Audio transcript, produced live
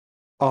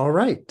All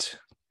right.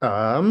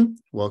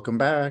 Welcome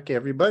back,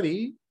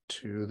 everybody,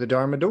 to the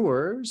Dharma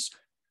Doors.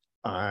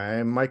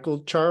 I'm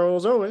Michael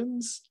Charles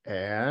Owens,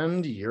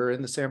 and you're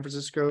in the San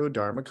Francisco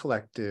Dharma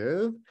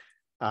Collective.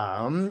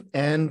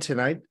 And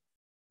tonight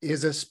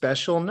is a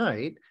special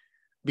night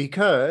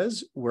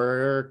because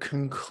we're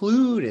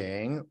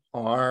concluding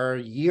our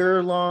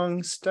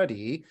year-long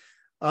study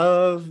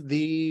of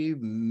the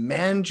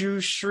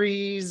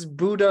Manjusri's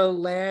Buddha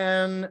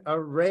land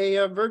array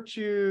of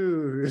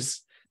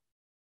virtues.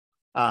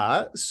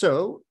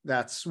 So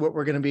that's what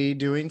we're going to be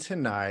doing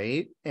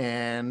tonight.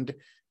 And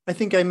I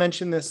think I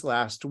mentioned this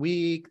last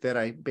week that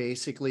I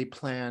basically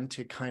plan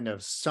to kind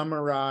of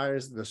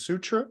summarize the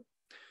sutra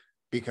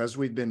because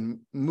we've been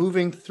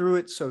moving through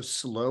it so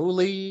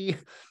slowly,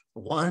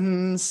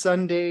 one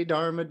Sunday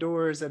Dharma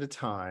Doors at a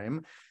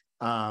time.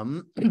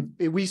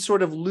 We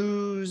sort of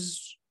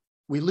lose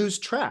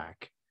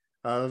track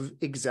of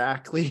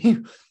exactly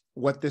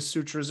what this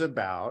sutra is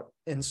about.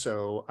 And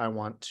so I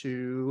want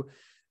to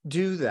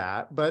do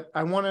that, but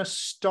I want to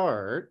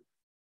start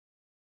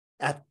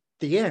at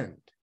the end.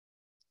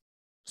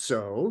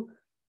 So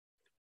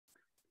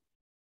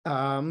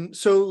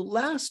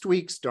last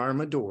week's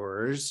Dharma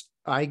Doors,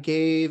 I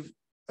gave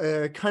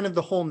kind of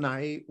the whole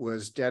night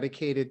was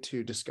dedicated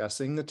to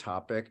discussing the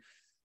topic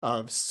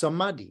of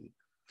samadhi.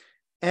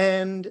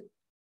 And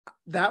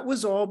that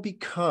was all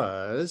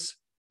because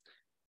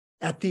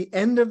at the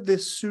end of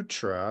this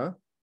sutra,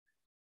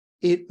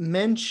 it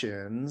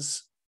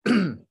mentions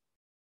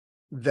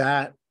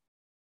that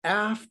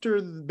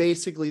after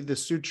basically the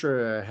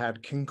sutra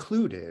had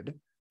concluded,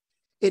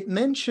 it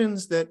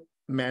mentions that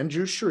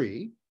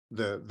Mañjuśrī,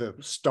 the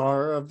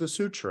star of the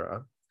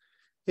sutra,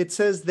 it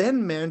says,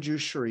 then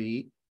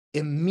Mañjuśrī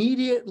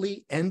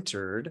immediately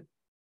entered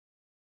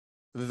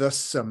the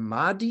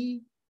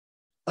samadhi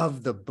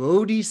of the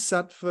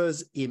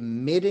bodhisattvas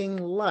emitting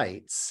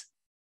lights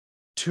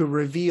to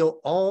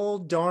reveal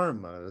all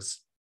dharmas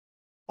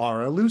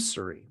are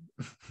illusory.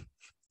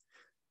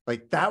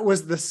 Like that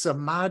was the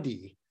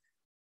samadhi.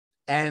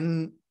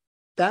 And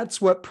that's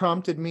what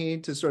prompted me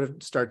to sort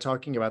of start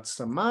talking about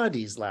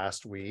samadhis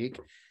last week.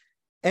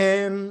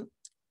 And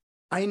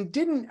I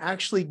didn't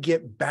actually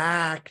get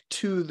back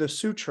to the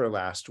sutra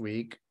last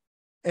week.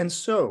 And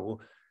so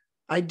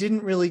I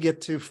didn't really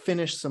get to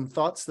finish some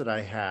thoughts that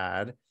I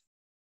had,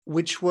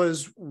 which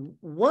was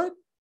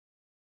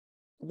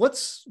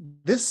what's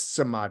this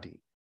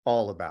samadhi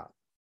all about?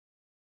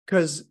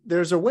 Because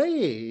there's a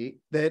way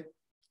that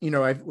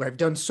I've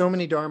done so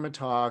many Dharma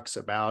talks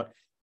about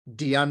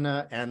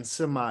dhyana and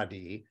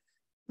samadhi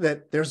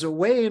that there's a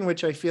way in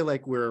which I feel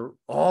like we're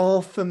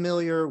all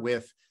familiar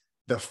with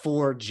the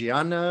four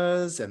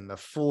jhanas and the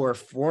four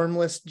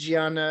formless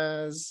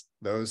jhanas,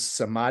 those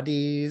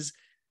samadhis.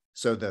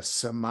 So the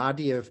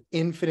samadhi of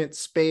infinite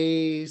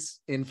space,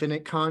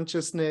 infinite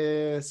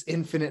consciousness,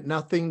 infinite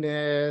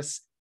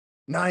nothingness,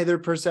 neither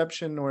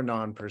perception nor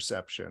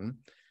non-perception.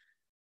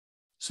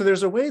 So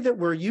there's a way that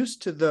we're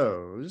used to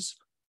those.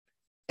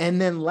 And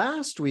then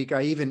last week,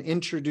 I even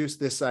introduced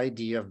this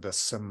idea of the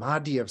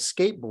samadhi of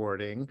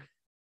skateboarding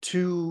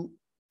to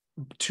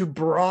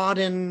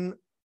broaden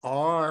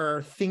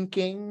our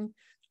thinking,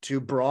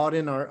 to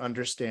broaden our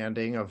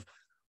understanding of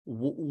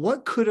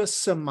what could a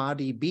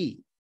samadhi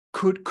be?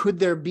 Could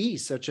there be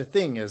such a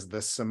thing as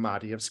the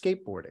samadhi of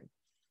skateboarding?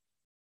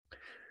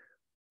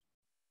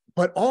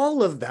 But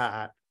all of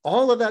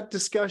that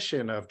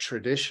discussion of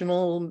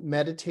traditional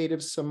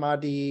meditative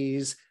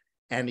samadhis,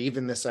 and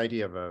even this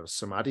idea of a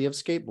samadhi of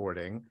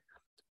skateboarding,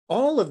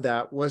 all of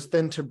that was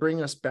then to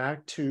bring us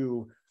back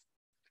to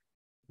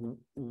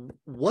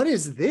what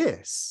is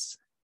this?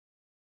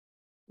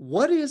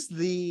 What is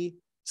the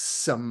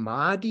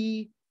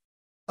samadhi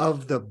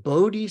of the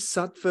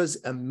bodhisattvas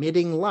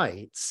emitting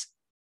lights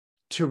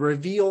to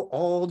reveal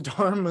all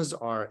dharmas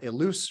are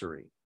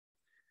illusory?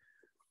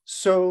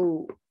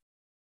 So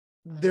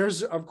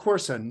there's, of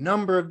course, a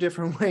number of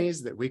different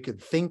ways that we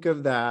could think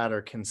of that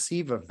or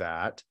conceive of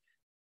that.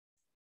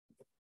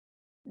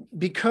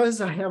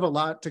 Because I have a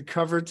lot to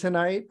cover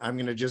tonight, I'm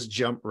going to just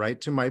jump right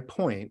to my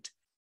point.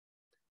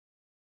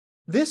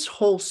 This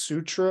whole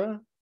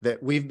sutra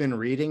that we've been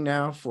reading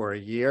now for a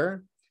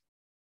year,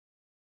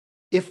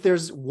 if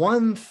there's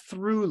one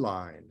through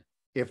line,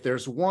 if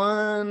there's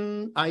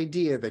one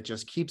idea that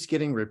just keeps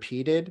getting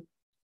repeated,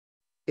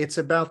 it's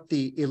about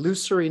the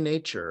illusory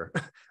nature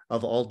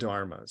of all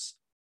dharmas.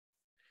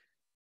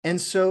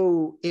 And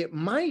so it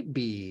might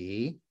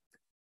be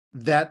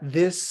that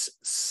this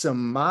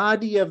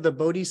samadhi of the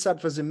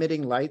bodhisattvas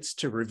emitting lights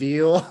to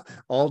reveal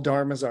all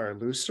dharmas are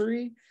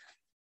illusory,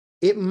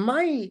 it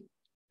might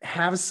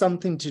have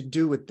something to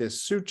do with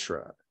this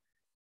sutra,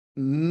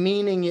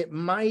 meaning it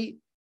might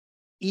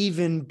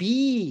even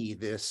be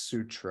this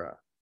sutra.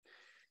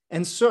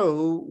 And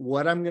so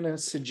what I'm going to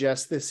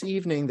suggest this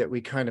evening that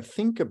we kind of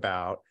think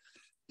about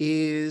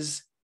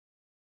is,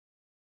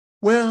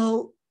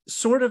 well,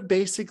 sort of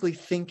basically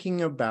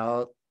thinking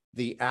about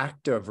the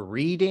act of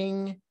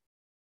reading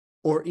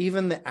or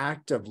even the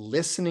act of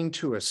listening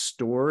to a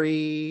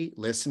story,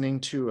 listening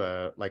to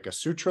a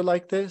sutra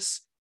like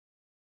this,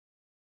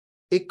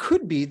 it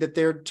could be that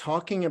they're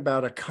talking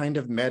about a kind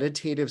of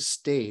meditative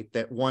state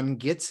that one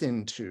gets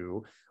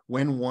into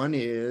when one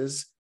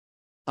is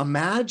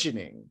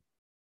imagining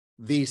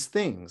these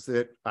things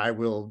that I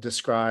will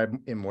describe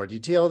in more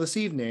detail this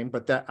evening,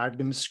 but that I've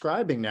been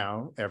describing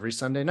now every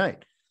Sunday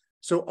night.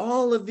 So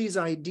all of these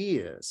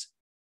ideas,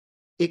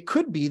 it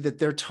could be that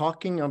they're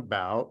talking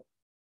about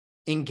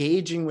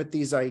engaging with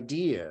these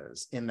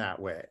ideas in that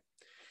way.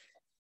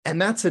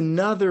 And that's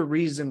another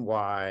reason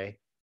why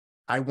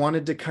I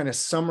wanted to kind of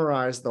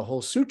summarize the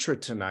whole sutra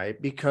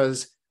tonight,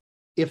 because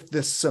if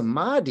the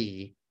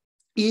samadhi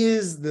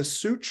is the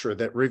sutra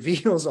that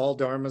reveals all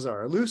dharmas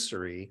are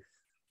illusory,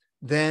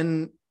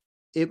 then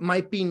it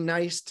might be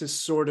nice to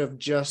sort of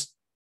just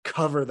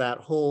cover that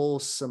whole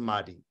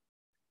samadhi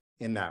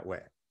in that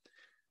way.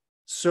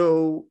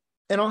 So,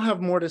 and I'll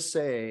have more to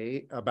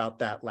say about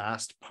that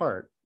last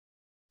part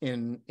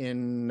in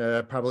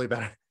probably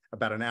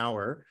about an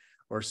hour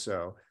or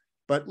so.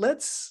 But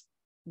let's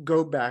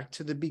go back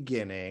to the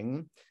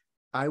beginning.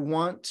 I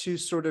want to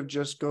sort of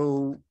just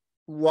go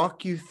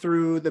walk you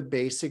through the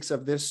basics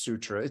of this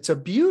sutra. It's a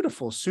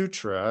beautiful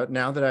sutra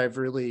now that I've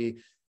really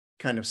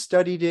kind of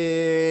studied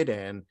it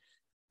and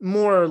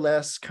more or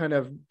less kind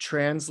of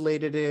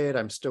translated it.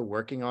 I'm still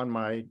working on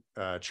my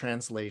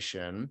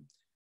translation.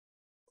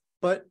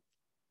 But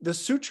the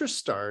sutra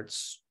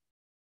starts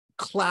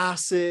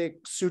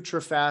classic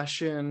sutra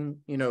fashion,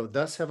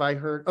 thus have I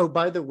heard. Oh,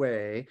 by the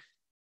way,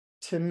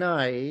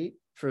 tonight,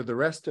 for the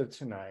rest of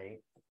tonight,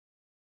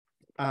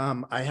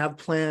 I have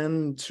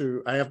plans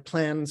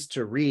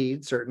to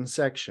read certain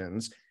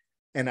sections,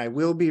 and I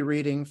will be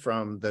reading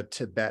from the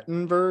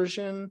Tibetan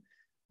version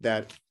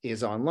that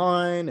is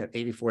online at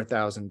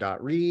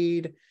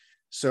 84,000.read.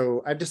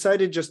 So I've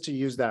decided just to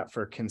use that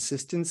for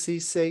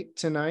consistency's sake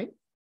tonight.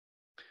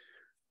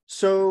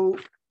 So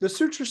the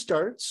sutra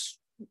starts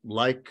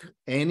like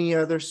any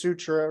other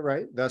sutra,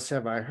 right? Thus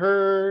have I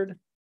heard.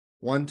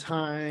 One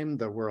time,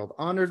 the world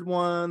honored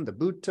one, the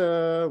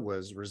Buddha,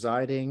 was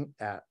residing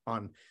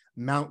on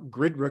Mount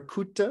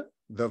Gridrakutta,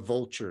 the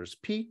vulture's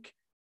peak,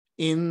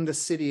 in the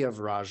city of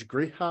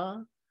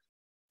Rajgriha,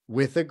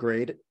 with a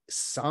great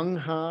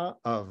sangha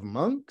of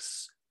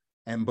monks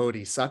and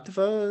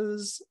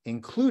bodhisattvas,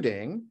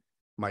 including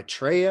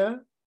Maitreya,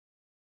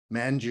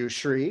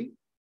 Manjusrī,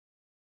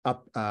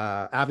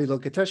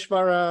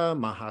 Avalokiteshvara,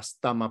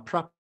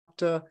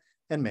 Mahastamaprapta,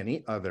 and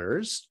many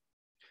others.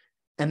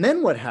 And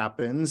then what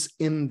happens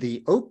in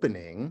the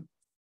opening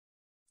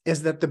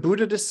is that the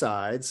Buddha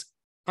decides,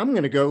 I'm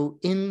going to go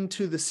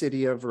into the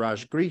city of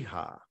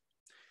Rajgriha.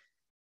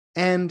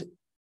 And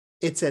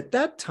it's at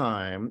that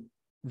time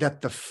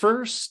that the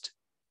first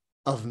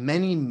of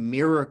many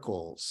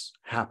miracles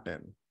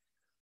happen.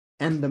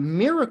 And the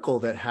miracle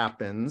that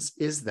happens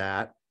is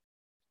that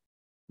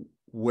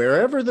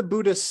wherever the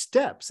Buddha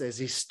steps as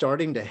he's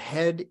starting to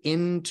head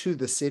into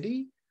the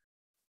city,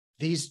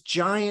 these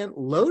giant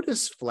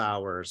lotus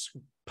flowers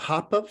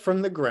pop up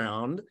from the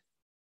ground,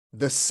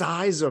 the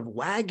size of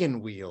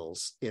wagon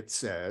wheels, it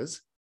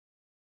says,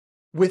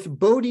 with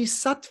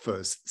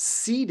bodhisattvas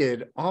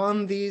seated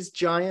on these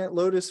giant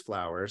lotus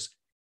flowers,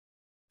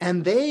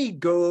 and they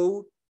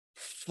go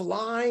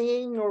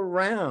flying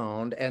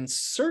around and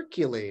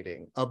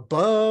circulating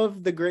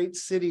above the great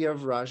city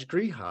of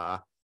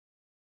Rajgriha,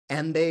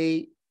 and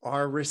they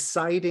are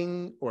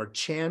reciting or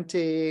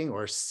chanting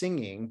or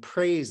singing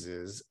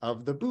praises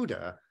of the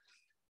Buddha.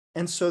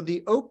 And so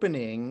the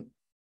opening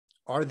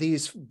are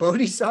these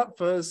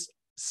bodhisattvas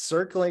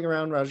circling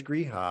around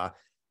Rajgriha,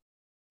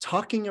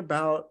 talking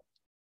about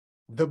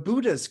the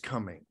Buddha's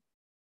coming,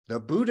 the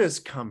Buddha's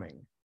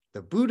coming,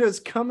 the Buddha's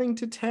coming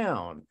to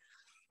town.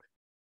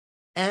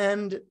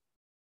 And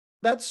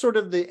that's sort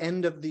of the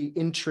end of the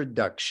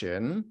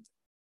introduction.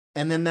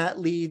 And then that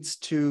leads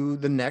to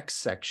the next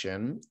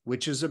section,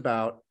 which is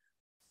about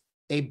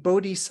a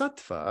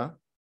bodhisattva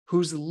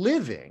who's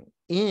living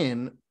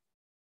in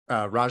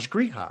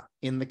Rajgriha,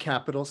 in the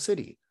capital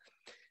city.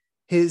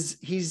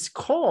 He's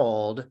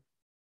called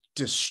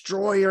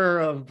Destroyer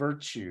of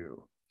Virtue.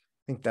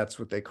 I think that's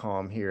what they call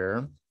him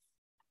here.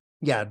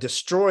 Yeah,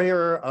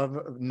 Destroyer of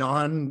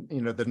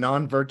the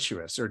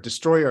non-virtuous, or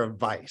Destroyer of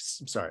Vice.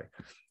 I'm sorry,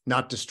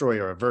 not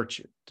Destroyer of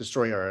Virtue,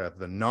 Destroyer of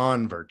the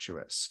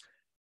non-virtuous.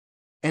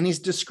 And he's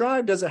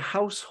described as a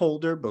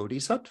householder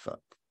bodhisattva.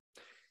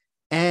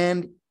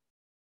 And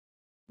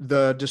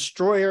the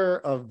destroyer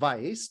of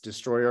vice,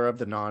 destroyer of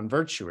the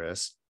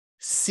non-virtuous,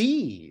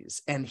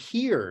 sees and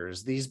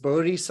hears these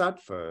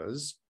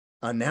bodhisattvas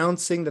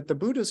announcing that the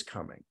Buddha's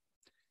coming.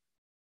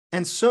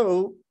 And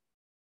so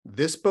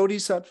this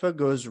bodhisattva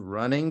goes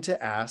running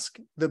to ask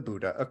the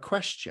Buddha a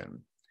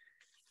question.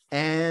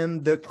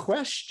 And the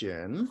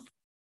question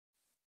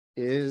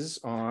is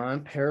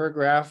on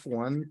paragraph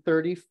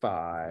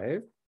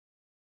 135,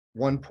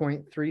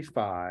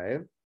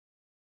 1.35.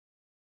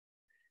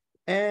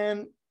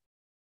 And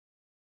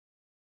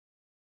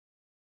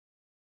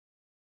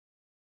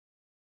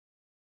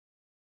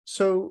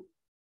so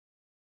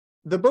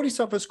the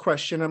Bodhisattva's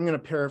question, I'm going to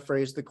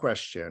paraphrase the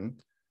question.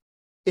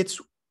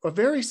 It's a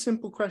very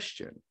simple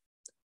question.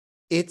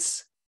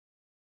 It's,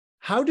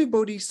 how do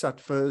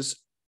bodhisattvas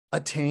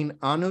attain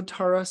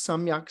anuttara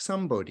samyak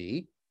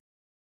sambodhi,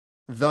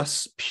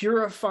 thus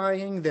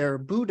purifying their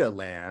Buddha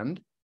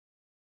land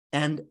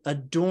and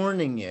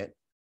adorning it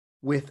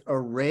with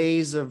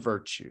arrays of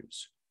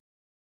virtues?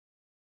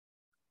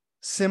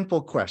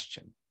 Simple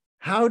question.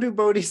 How do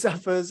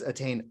bodhisattvas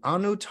attain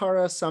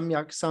anuttara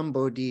samyak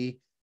sambodhi,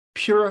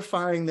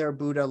 purifying their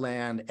Buddha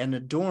land and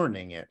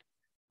adorning it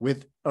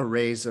with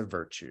arrays of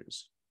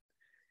virtues?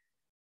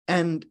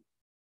 And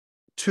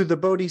to the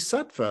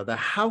bodhisattva, the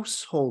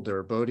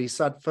householder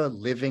bodhisattva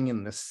living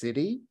in the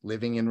city,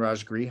 living in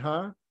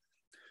Rajgriha,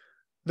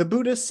 the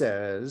Buddha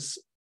says,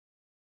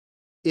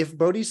 if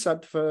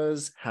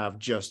bodhisattvas have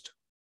just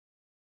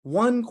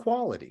one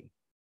quality,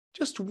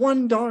 just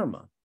one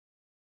Dharma,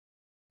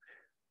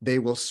 they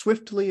will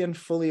swiftly and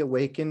fully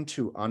awaken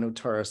to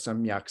anuttara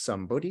samyak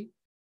sambodhi,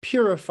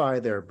 purify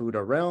their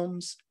Buddha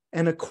realms,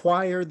 and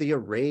acquire the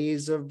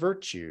arrays of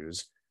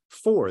virtues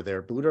for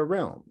their Buddha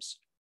realms,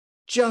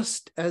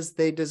 just as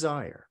they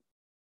desire.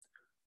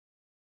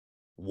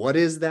 What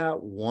is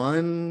that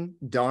one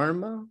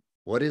Dharma?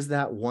 What is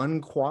that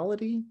one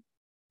quality?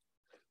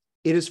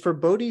 It is for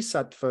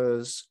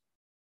bodhisattvas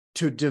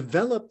to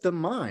develop the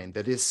mind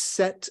that is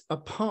set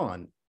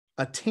upon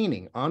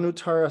attaining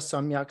anuttara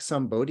samyak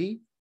sambodhi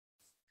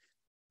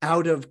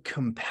out of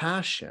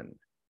compassion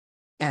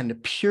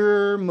and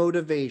pure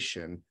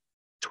motivation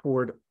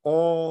toward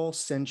all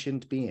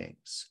sentient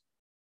beings.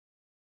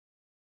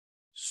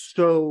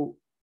 So,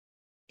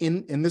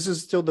 and this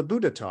is still the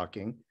Buddha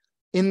talking,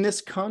 in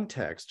this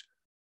context,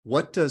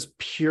 what does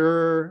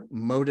pure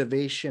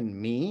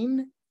motivation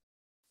mean?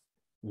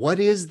 What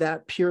is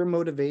that pure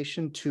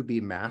motivation to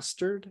be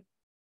mastered?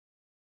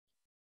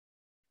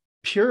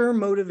 Pure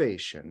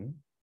motivation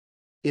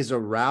is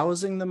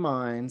arousing the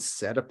mind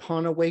set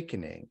upon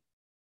awakening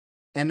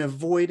and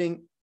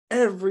avoiding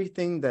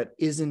everything that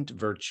isn't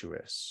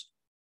virtuous.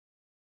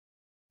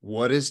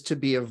 What is to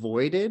be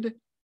avoided?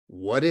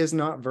 What is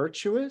not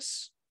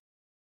virtuous?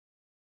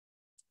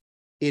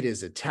 It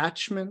is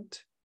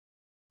attachment,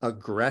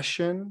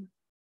 aggression,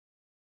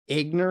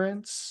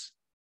 ignorance,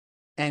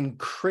 and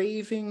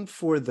craving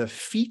for the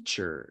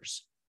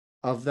features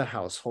of the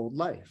household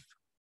life.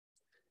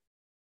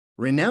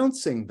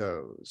 Renouncing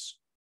those,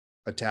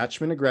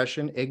 attachment,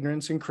 aggression,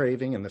 ignorance, and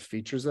craving, and the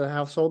features of the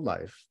household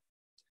life,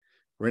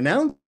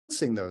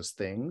 renouncing those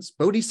things,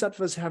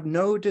 bodhisattvas have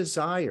no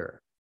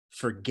desire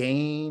for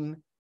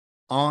gain,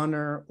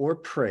 honor, or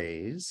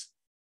praise,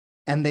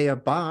 and they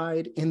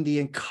abide in the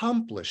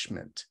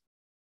accomplishment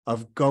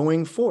of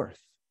going forth.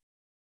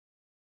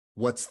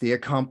 What's the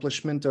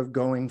accomplishment of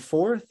going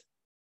forth?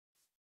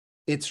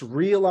 It's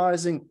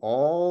realizing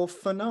all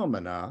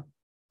phenomena,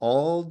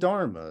 all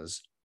dharmas,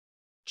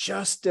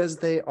 just as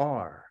they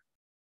are.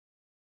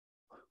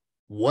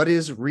 What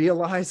is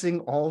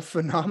realizing all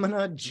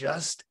phenomena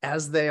just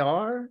as they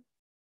are?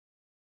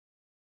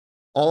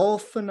 All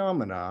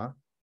phenomena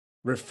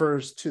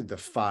refers to the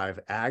five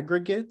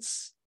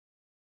aggregates,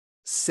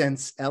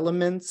 sense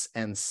elements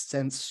and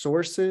sense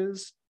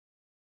sources,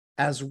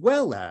 as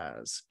well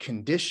as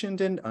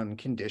conditioned and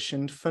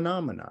unconditioned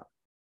phenomena.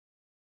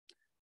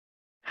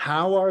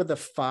 How are the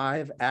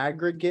five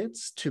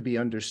aggregates to be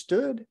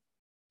understood?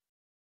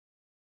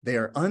 They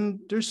are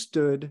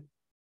understood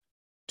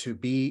to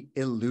be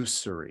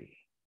illusory,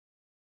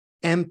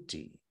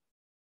 empty,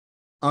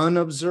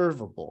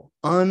 unobservable,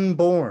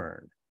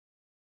 unborn,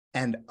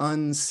 and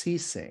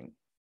unceasing.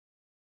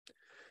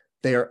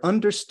 They are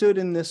understood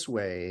in this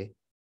way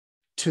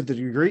to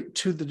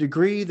the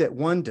degree that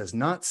one does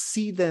not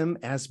see them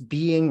as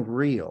being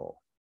real.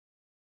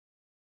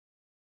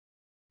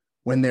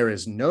 When there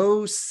is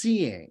no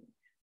seeing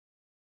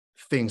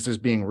things as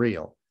being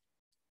real,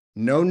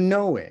 no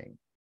knowing,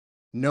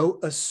 no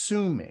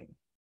assuming,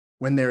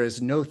 when there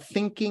is no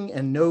thinking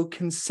and no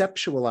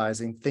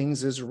conceptualizing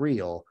things as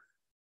real,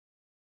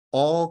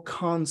 all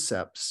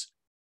concepts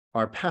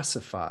are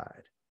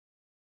pacified.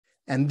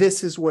 And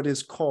this is what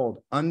is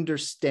called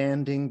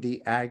understanding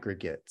the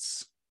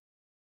aggregates.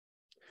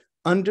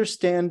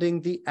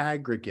 Understanding the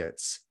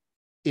aggregates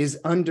is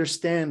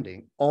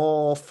understanding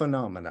all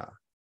phenomena.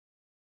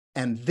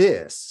 And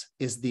this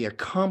is the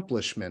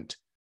accomplishment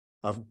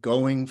of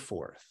going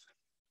forth.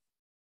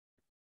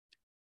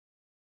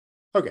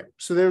 Okay,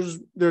 so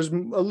there's a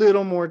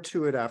little more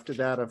to it after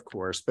that, of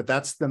course, but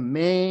that's the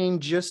main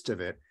gist of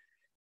it.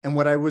 And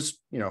what I was,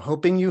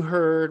 hoping you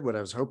heard, what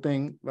I was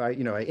hoping, I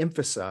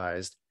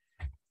emphasized,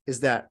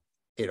 is that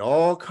it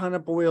all kind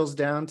of boils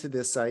down to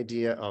this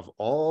idea of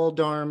all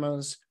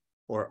dharmas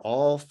or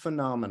all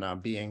phenomena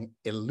being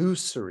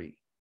illusory,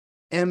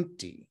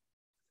 empty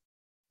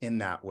in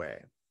that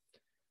way.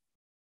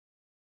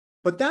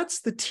 But that's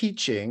the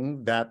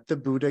teaching that the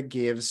Buddha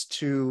gives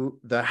to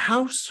the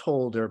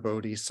householder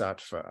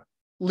bodhisattva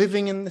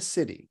living in the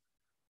city.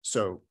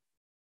 So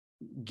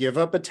give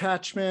up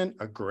attachment,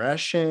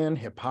 aggression,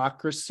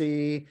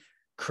 hypocrisy,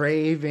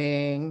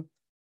 craving,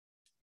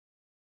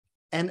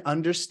 and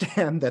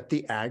understand that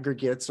the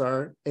aggregates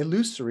are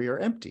illusory or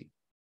empty.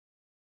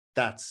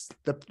 That's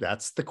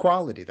the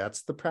quality,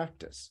 that's the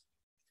practice.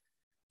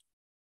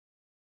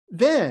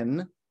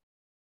 Then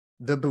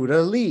the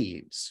Buddha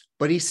leaves,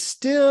 but he's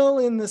still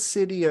in the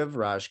city of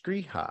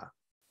Rajgriha.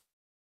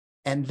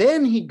 And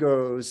then he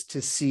goes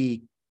to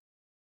see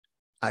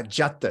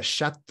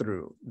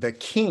Ajatashatru, the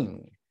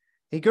king.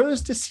 He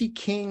goes to see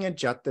King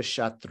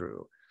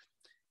Ajatashatru.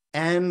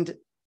 And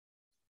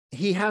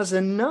he has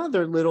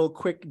another little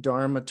quick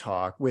Dharma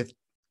talk with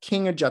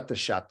King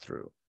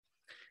Ajatashatru.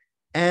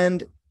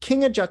 And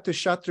King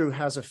Ajatashatru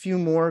has a few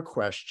more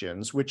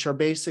questions, which are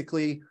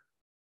basically,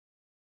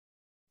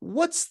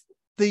 what's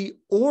the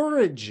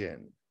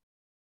origin?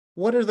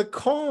 What are the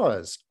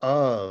cause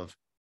of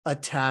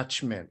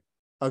attachment,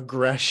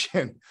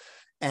 aggression,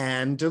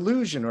 and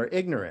delusion or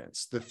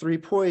ignorance, the three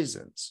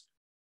poisons?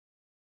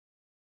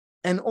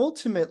 And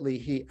ultimately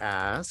he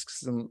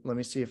asks, and let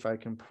me see if I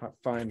can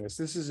find this.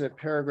 This is at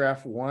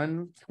paragraph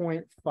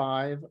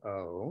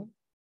 1.50.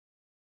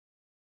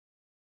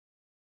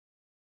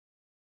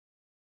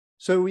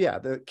 So yeah,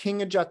 the King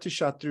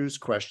Ajatashatru's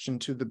question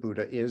to the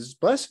Buddha is,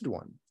 Blessed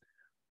One,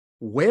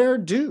 where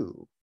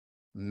do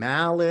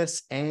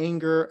malice,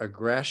 anger,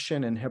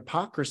 aggression, and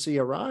hypocrisy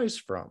arise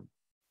from?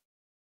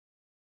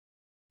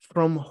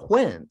 From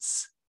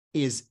whence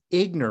is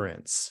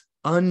ignorance,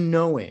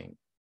 unknowing?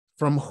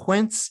 From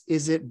whence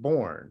is it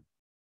born?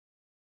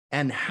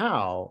 And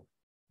how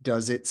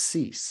does it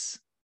cease?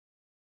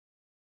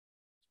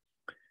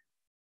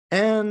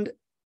 And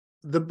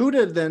the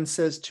Buddha then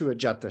says to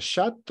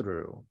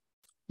Ajatashatru,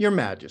 Your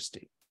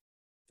Majesty,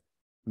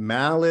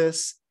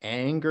 malice,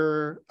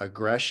 anger,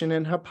 aggression,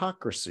 and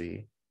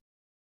hypocrisy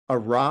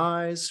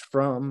arise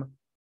from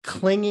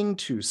clinging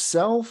to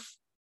self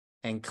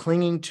and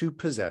clinging to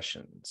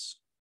possessions.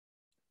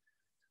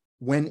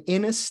 When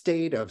in a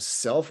state of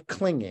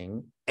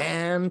self-clinging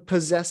and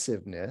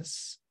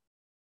possessiveness,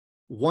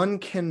 one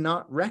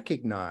cannot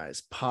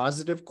recognize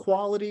positive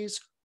qualities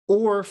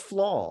or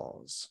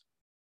flaws.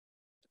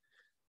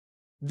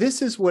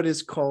 This is what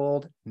is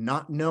called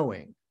not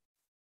knowing,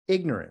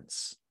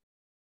 ignorance.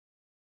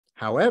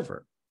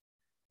 However,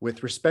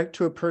 with respect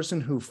to a person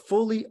who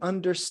fully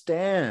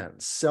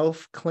understands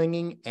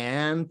self-clinging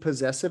and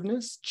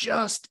possessiveness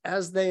just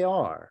as they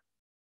are,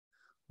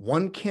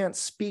 one can't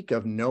speak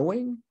of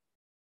knowing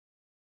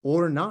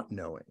or not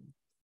knowing.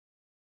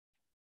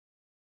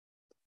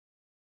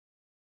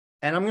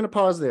 And I'm going to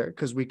pause there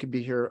because we could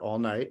be here all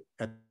night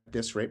at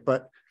this rate.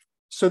 But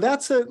so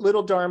that's a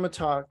little Dharma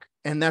talk,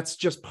 and that's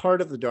just part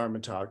of the Dharma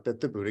talk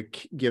that the Buddha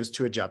gives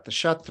to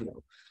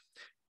Ajatashatru.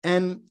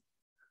 And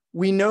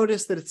we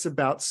notice that it's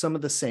about some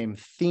of the same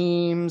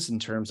themes in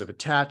terms of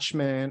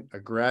attachment,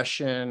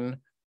 aggression,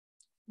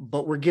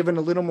 but we're given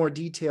a little more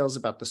details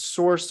about the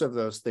source of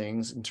those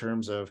things in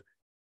terms of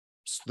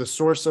the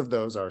source of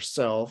those are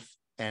self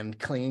and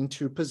clinging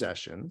to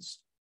possessions.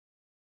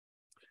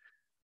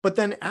 But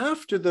then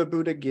after the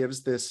Buddha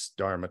gives this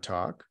Dharma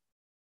talk,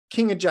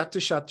 King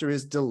Ajatashatru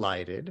is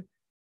delighted,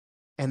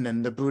 and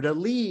then the Buddha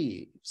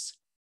leaves,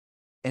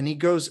 and he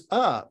goes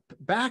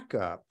back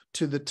up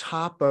to the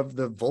top of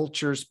the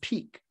vulture's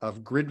peak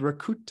of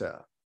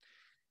Gridrakuta.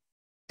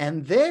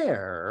 And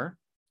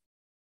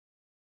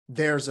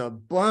there's a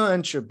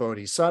bunch of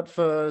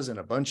bodhisattvas and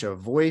a bunch of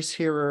voice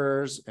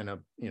hearers and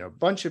a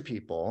bunch of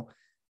people.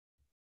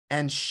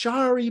 And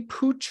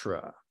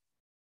Shariputra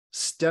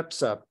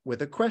steps up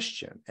with a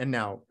question. And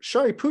now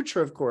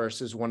Shariputra, of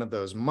course, is one of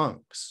those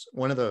monks,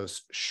 one of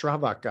those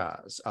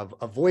Shravakas, of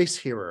a voice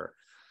hearer.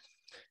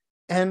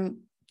 And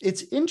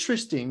it's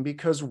interesting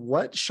because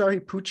what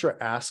Shariputra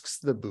asks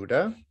the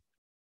Buddha,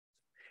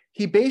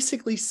 he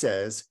basically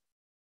says,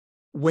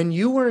 when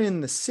you were in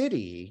the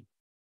city,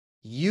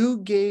 you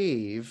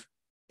gave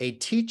a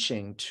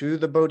teaching to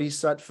the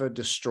bodhisattva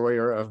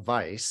destroyer of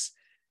vice.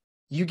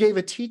 You gave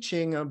a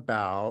teaching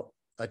about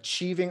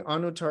achieving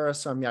Anuttara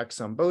Samyak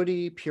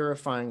Sambodhi,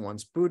 purifying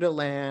one's Buddha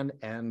land,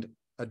 and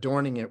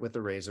adorning it with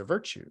the rays of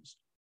virtues.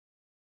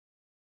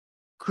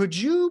 Could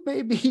you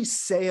maybe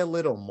say a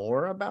little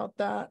more about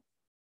that?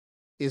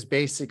 Is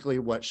basically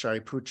what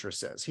Shariputra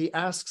says. He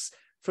asks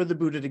for the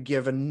Buddha to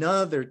give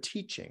another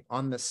teaching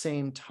on the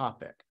same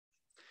topic.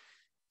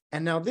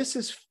 And now this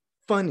is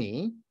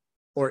funny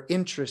or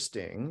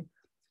interesting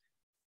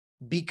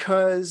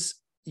because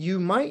you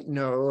might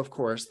know, of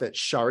course, that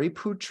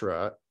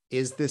Shariputra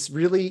is this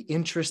really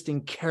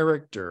interesting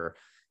character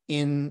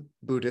in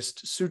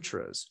Buddhist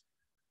sutras.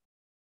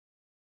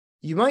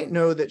 You might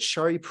know that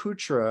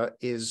Shariputra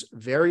is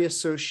very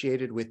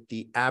associated with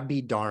the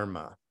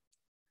Abhidharma.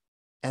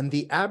 And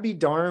the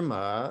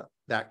Abhidharma,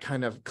 that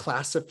kind of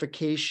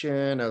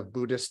classification of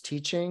Buddhist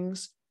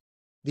teachings,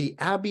 the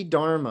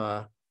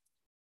Abhidharma,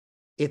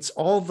 it's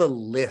all the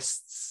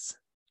lists.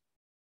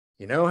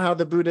 You know how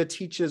the Buddha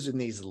teaches in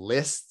these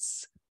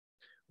lists?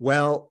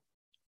 Well,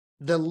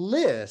 the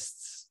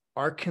lists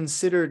are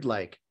considered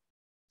like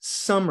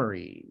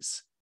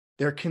summaries.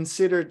 They're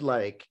considered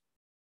like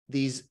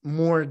these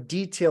more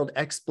detailed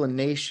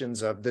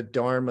explanations of the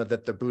Dharma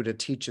that the Buddha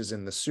teaches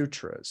in the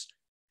sutras.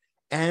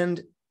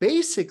 And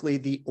basically,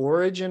 the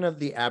origin of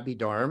the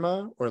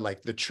Abhidharma, or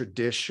like the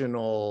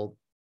traditional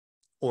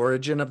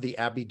origin of the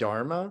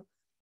Abhidharma,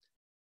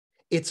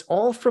 It's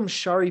all from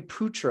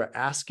Shariputra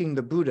asking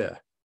the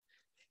Buddha,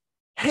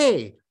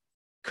 hey,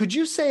 could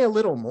you say a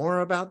little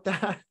more about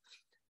that?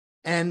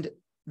 And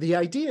the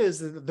idea is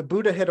that the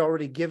Buddha had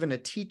already given a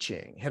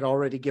teaching, had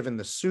already given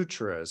the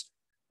sutras,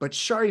 but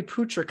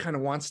Shariputra kind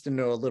of wants to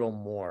know a little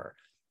more.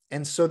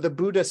 And so the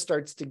Buddha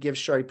starts to give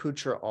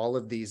Shariputra all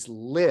of these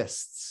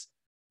lists,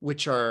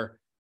 which are,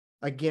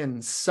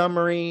 again,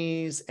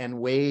 summaries and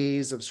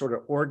ways of sort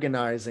of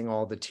organizing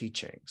all the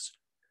teachings.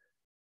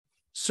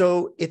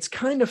 So it's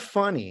kind of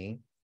funny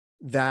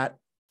that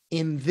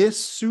in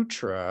this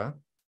sutra,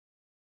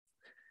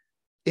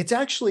 it's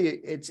actually,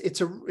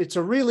 it's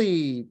a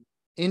really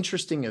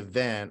interesting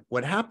event.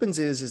 What happens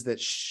is that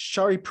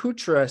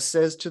Shariputra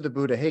says to the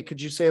Buddha, hey,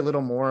 could you say a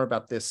little more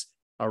about this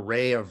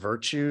array of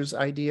virtues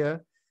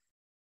idea?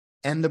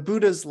 And the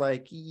Buddha's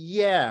like,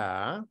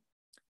 yeah.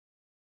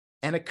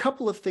 And a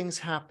couple of things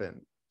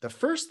happen. The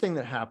first thing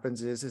that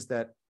happens is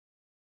that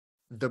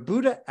the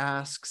Buddha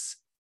asks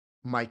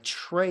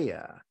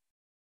Maitreya,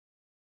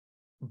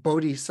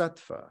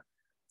 Bodhisattva,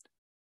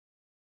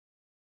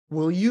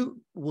 will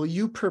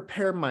you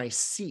prepare my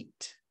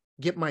seat,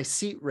 get my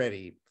seat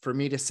ready for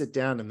me to sit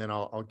down, and then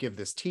I'll give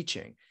this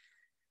teaching.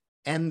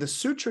 And the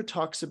sutra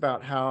talks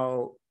about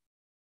how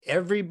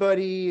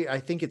everybody,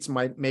 I think it's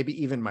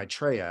maybe even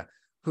Maitreya,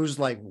 who's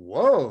like,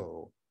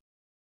 whoa,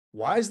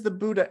 why is the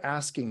Buddha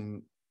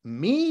asking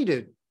me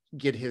to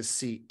get his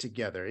seat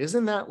together?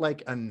 Isn't that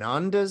like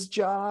Ananda's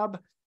job?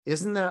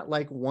 Isn't that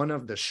like one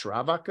of the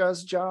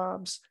Shravaka's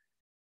jobs?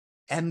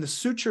 And the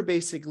sutra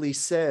basically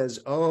says,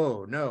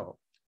 oh, no.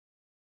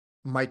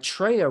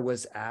 Maitreya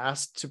was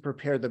asked to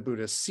prepare the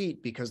Buddha's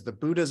seat because the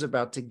Buddha's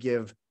about to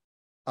give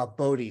a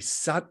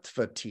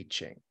bodhisattva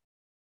teaching.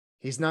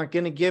 He's not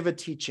going to give a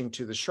teaching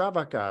to the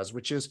Shravakas,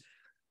 which is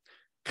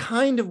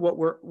kind of what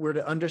we're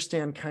to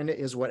understand kind of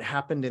is what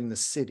happened in the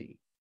city,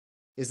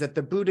 is that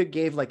the Buddha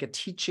gave like a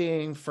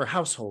teaching for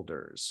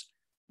householders.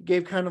 He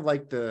gave kind of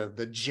like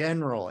the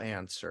general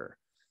answer,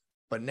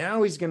 but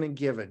now he's going to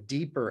give a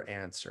deeper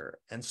answer.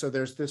 And so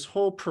there's this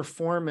whole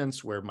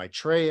performance where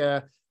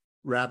Maitreya,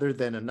 rather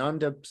than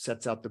Ananda,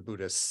 sets out the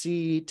Buddha's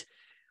seat.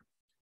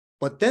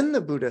 But then the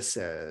Buddha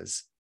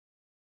says,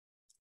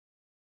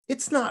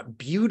 it's not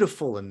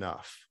beautiful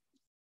enough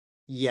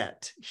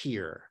yet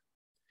here.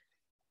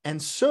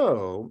 And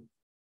so,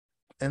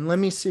 and let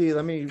me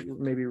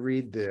maybe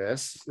read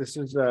this. This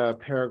is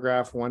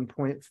paragraph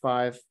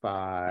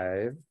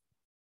 1.55.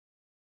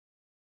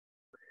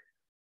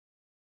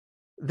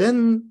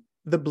 Then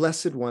the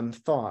Blessed One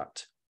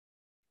thought,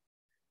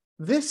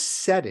 this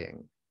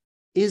setting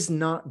is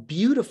not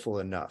beautiful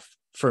enough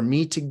for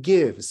me to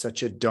give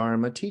such a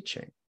Dharma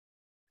teaching.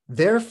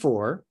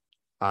 Therefore,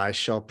 I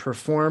shall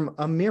perform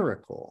a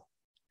miracle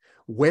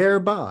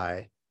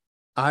whereby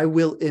I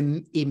will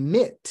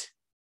emit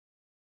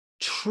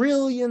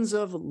trillions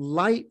of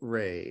light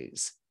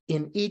rays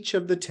in each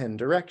of the 10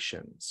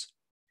 directions.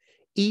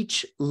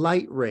 Each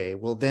light ray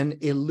will then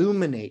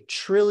illuminate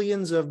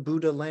trillions of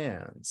Buddha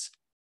lands.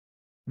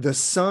 The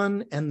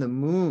sun and the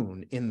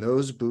moon in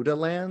those Buddha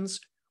lands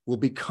will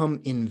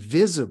become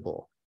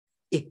invisible,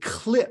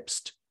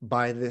 eclipsed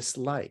by this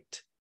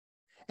light,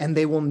 and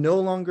they will no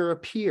longer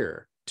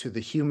appear to the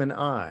human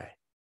eye.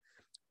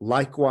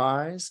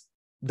 Likewise,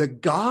 the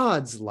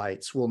gods'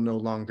 lights will no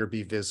longer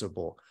be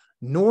visible,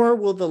 nor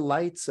will the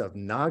lights of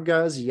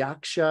nagas,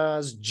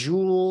 yakshas,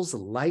 jewels,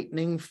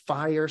 lightning,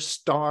 fire,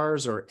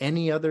 stars, or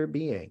any other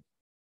being.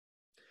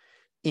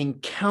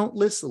 In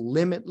countless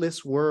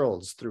limitless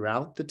worlds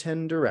throughout the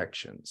 10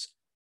 directions,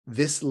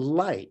 this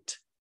light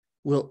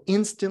will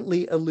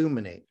instantly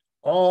illuminate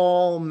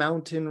all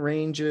mountain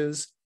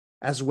ranges,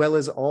 as well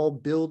as all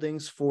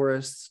buildings,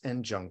 forests,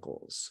 and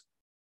jungles.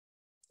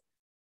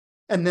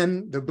 And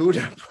then the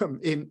Buddha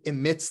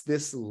emits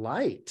this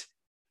light,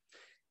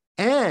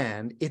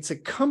 and it's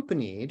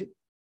accompanied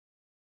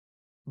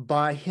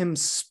by him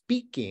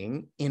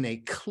speaking in a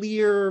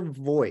clear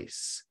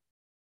voice.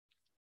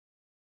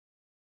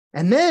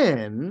 And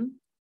then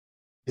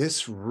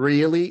this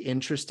really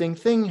interesting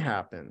thing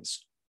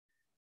happens.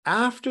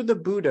 After the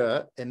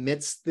Buddha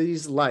emits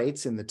these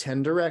lights in the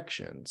 10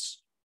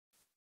 directions,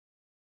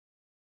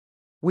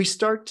 we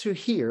start to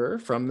hear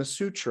from the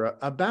sutra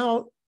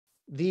about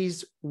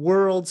these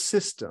world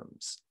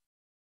systems.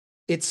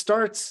 It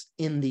starts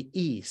in the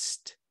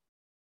East,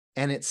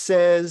 and it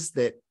says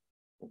that,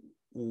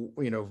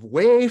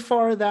 way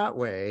far that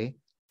way,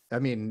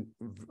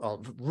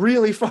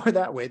 really far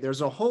that way,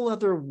 there's a whole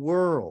other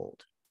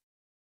world.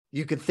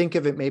 You could think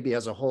of it maybe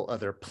as a whole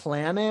other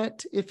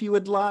planet, if you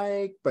would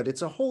like, but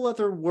it's a whole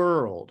other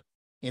world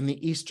in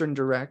the Eastern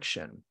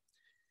direction.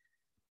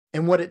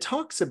 And what it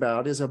talks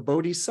about is a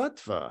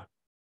bodhisattva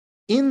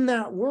in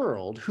that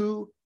world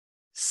who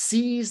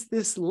sees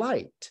this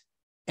light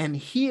and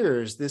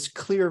hears this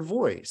clear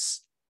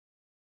voice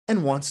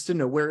and wants to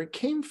know where it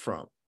came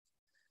from.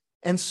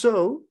 And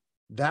so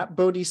that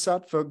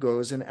bodhisattva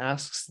goes and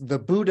asks the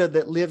Buddha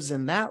that lives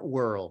in that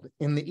world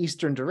in the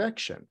Eastern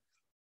direction.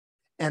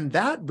 And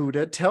that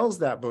Buddha tells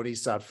that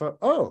bodhisattva,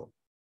 oh,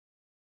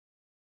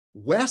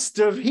 west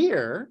of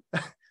here,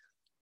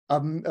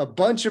 a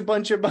bunch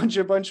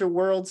of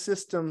world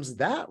systems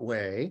that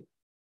way,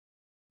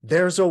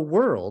 there's a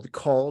world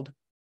called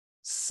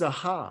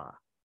Saha,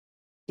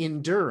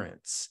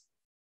 endurance,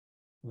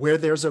 where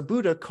there's a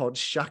Buddha called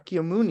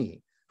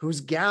Shakyamuni,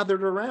 who's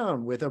gathered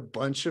around with a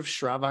bunch of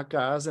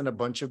Shravakas and a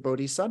bunch of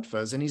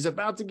Bodhisattvas, and he's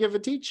about to give a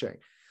teaching.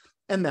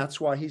 And that's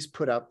why he's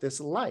put out this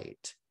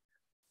light.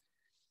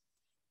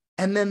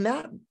 And then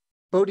that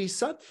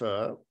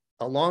Bodhisattva,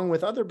 along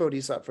with other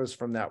Bodhisattvas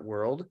from that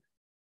world,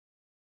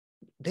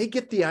 they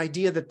get the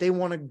idea that they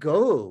want to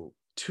go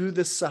to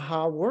the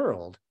Saha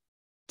world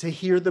to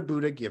hear the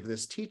Buddha give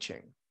this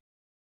teaching.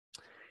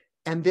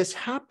 And this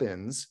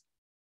happens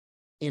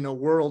in a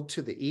world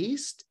to the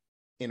east,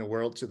 in a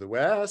world to the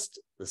west,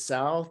 the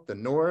south, the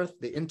north,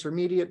 the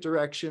intermediate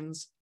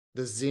directions,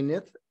 the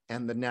zenith,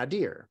 and the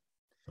nadir.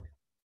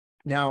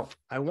 Now,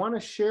 I want to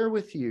share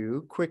with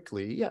you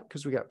quickly,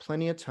 because we got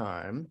plenty of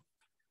time.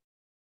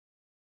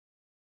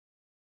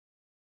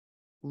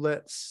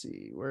 Let's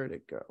see, where did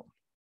it go?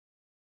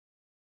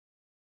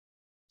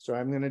 So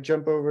I'm going to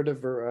jump over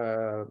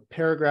to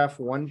paragraph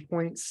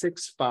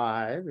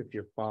 1.65, if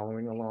you're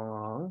following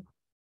along.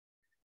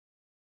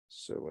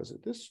 So was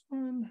it this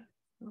one?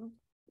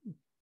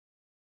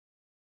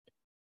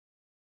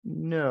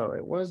 No,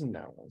 it wasn't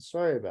that one.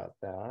 Sorry about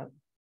that.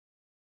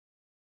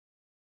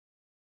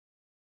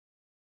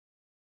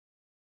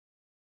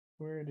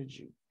 Where did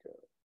you go?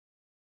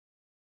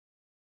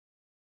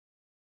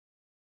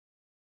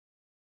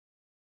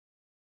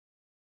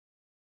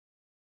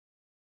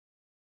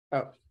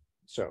 Oh,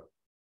 so.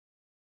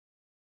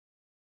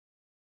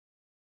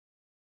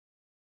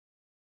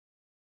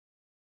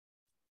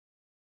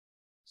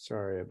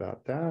 Sorry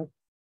about that.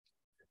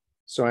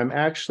 So I'm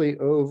actually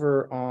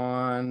over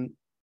on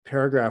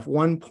paragraph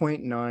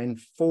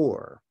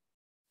 1.94.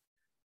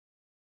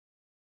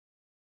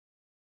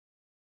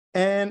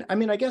 And I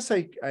mean, I guess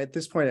I at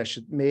this point, I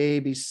should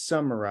maybe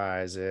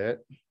summarize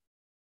it.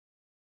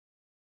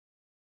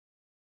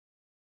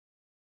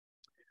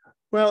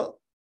 Well,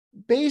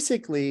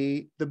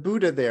 basically the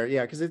Buddha there,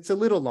 because it's a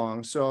little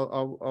long, so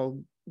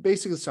I'll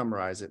basically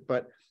summarize it.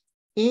 But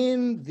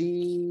in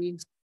the,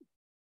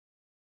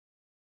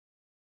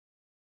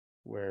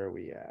 where are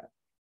we at?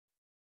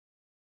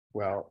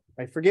 Well,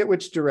 I forget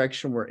which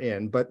direction we're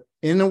in, but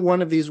in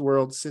one of these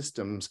world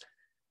systems,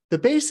 the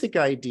basic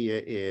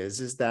idea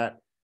is that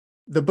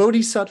the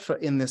Bodhisattva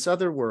in this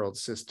other world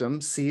system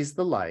sees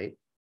the light,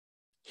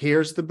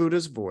 hears the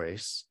Buddha's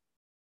voice,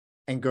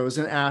 and goes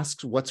and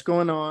asks, what's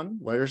going on?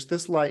 Where's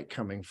this light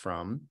coming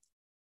from?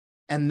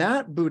 And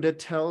that Buddha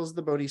tells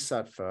the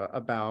Bodhisattva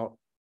about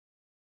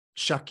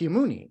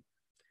Shakyamuni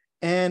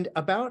and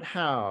about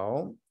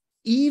how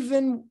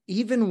even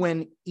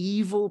when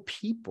evil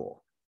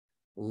people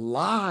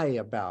lie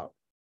about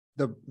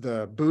the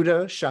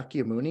Buddha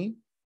Shakyamuni,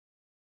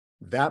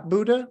 that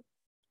Buddha,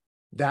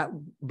 that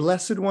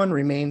blessed one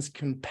remains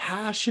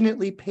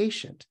compassionately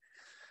patient,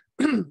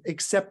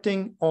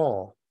 accepting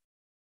all.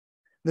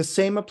 The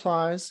same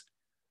applies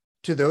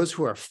to those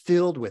who are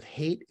filled with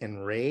hate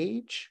and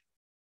rage,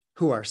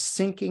 who are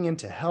sinking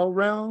into hell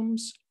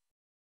realms,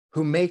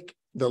 who make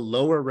the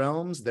lower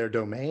realms their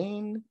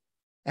domain,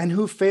 and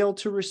who fail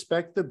to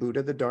respect the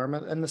Buddha, the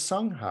Dharma, and the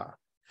Sangha,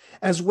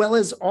 as well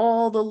as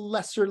all the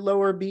lesser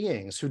lower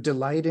beings who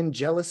delight in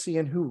jealousy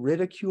and who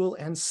ridicule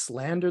and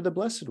slander the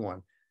Blessed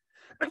One,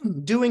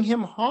 doing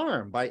him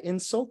harm by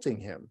insulting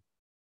him.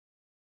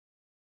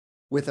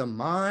 With a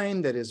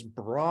mind that is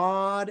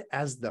broad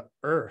as the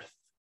earth,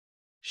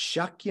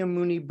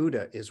 Shakyamuni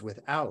Buddha is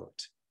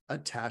without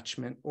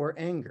attachment or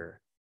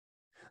anger.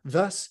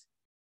 Thus,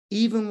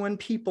 even when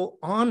people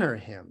honor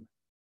him,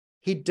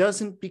 he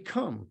doesn't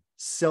become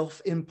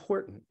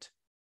self-important.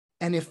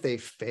 And if they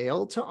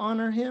fail to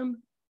honor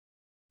him,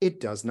 it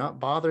does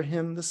not bother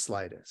him the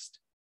slightest.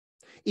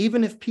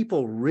 Even if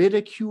people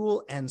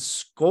ridicule and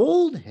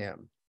scold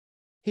him,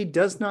 he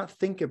does not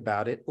think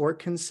about it or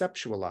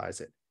conceptualize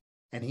it,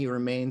 and he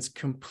remains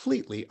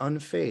completely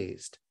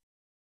unfazed.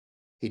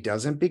 He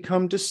doesn't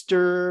become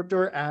disturbed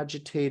or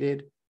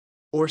agitated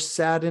or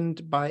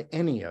saddened by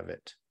any of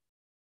it.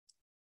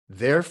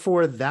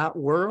 Therefore, that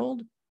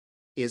world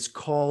is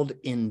called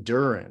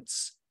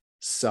endurance,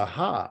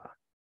 Saha.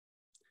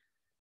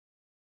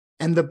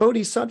 And the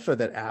Bodhisattva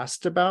that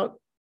asked about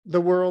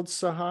the world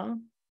Saha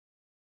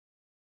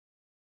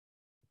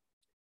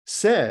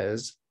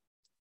says,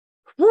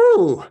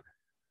 oh,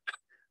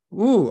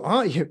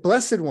 you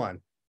blessed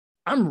one,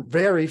 I'm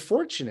very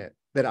fortunate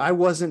that I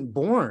wasn't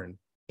born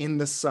in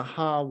the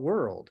Saha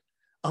world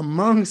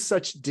among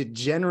such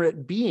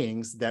degenerate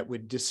beings that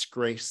would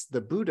disgrace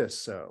the Buddha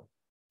so.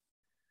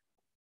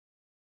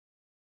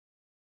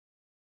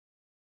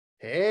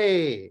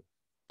 Hey,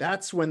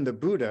 that's when the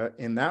Buddha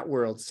in that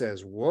world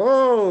says,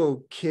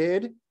 whoa,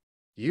 kid,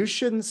 you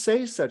shouldn't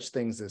say such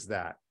things as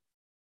that.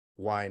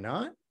 Why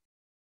not?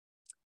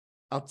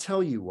 I'll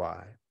tell you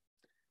why.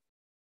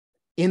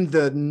 In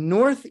the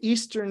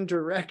northeastern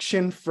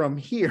direction from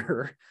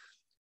here,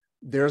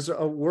 there's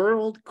a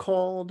world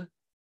called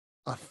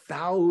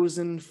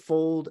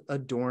 1,000-fold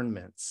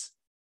adornments.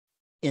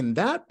 in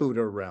that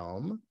Buddha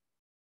realm,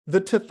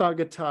 the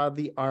Tathagata,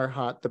 the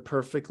Arhat, the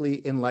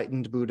perfectly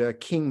enlightened Buddha,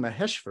 King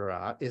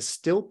Mañjuśrī, is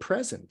still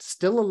present,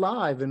 still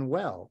alive and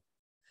well.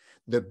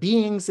 The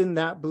beings in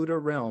that Buddha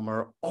realm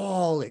are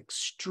all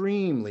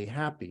extremely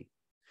happy.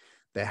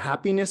 The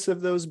happiness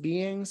of those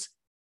beings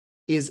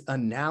is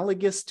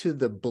analogous to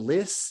the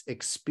bliss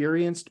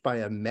experienced by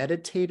a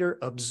meditator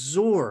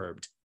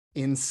absorbed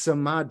in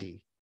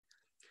samadhi.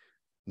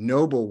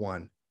 Noble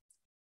one,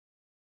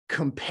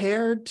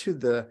 compared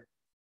to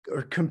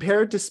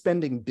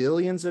spending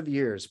billions of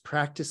years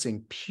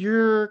practicing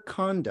pure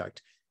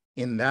conduct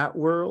in that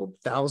world,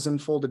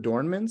 thousandfold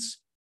adornments,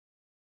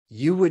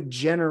 you would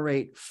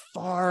generate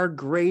far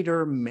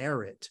greater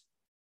merit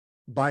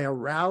by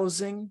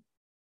arousing,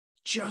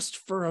 just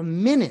for a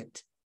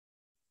minute,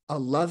 a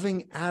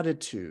loving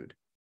attitude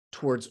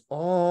towards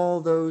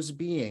all those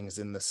beings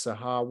in the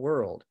Saha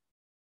world.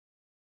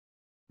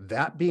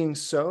 That being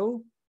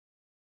so,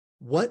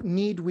 what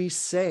need we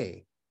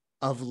say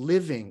of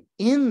living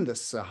in the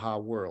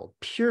Saha world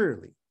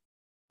purely,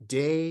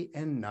 day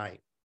and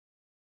night?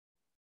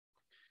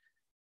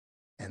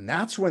 And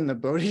that's when the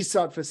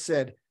Bodhisattva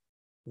said,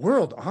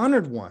 "World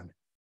honored one,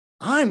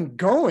 I'm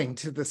going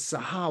to the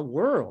Saha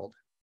world."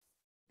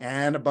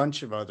 And a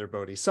bunch of other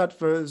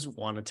bodhisattvas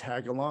want to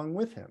tag along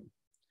with him.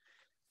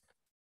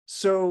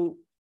 So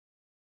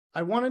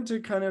I wanted to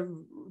kind of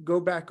go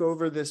back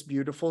over this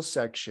beautiful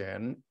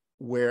section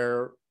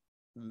where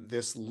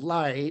this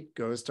light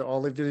goes to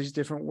all of these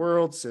different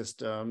world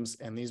systems,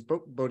 and these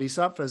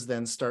bodhisattvas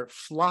then start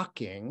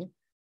flocking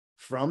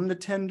from the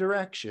 10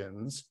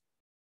 directions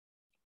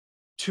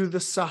to the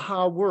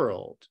Saha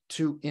world,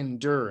 to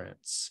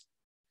endurance.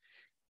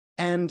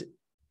 And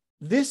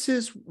this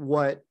is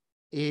what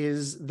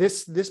is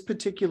this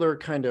particular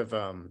kind of,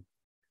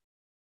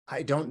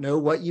 I don't know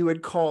what you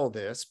would call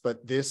this,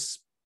 but this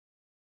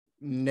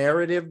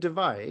narrative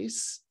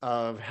device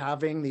of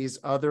having these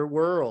other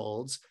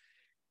worlds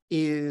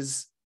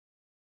is,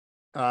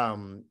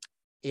 it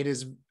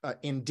is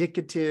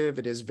indicative,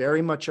 it is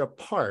very much a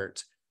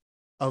part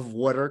of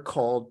what are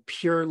called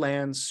Pure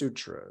Land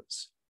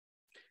Sutras.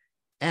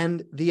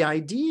 And the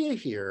idea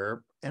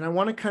here, and I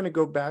want to kind of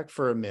go back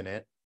for a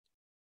minute,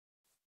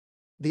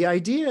 the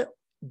idea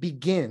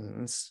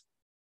begins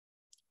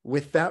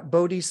with that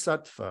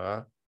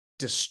bodhisattva,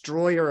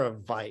 destroyer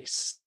of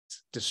vice,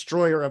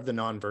 destroyer of the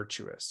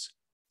non-virtuous.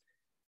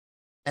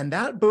 And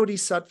that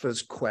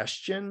bodhisattva's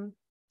question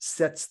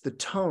sets the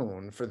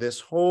tone for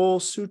this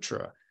whole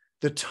sutra.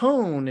 The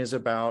tone is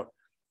about,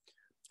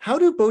 how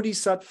do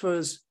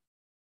bodhisattvas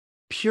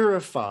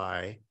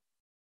purify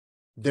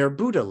their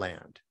Buddha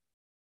land?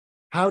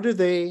 How do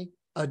they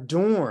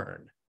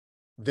adorn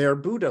their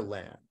Buddha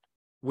land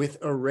with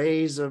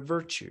arrays of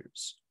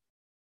virtues?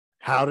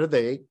 How do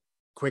they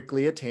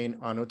quickly attain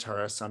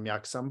Anuttara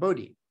Samyak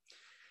Sambodhi?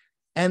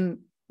 And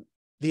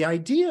the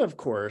idea, of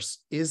course,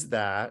 is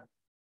that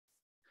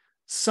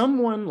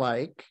someone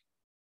like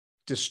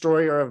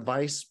Destroyer of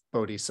Vice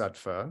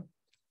Bodhisattva,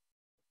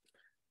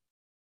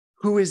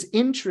 who is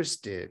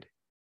interested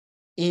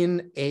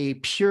in a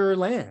pure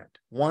land,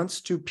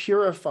 wants to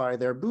purify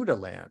their Buddha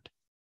land,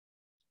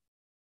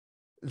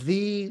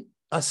 the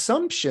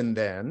assumption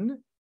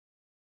then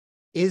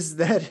is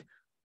that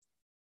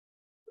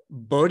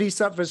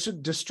Bodhisattva's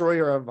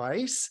destroyer of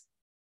vice,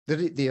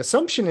 the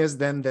assumption is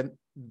then that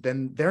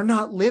they're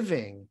not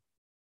living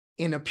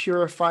in a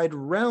purified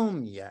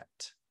realm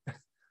yet.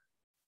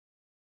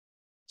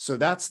 So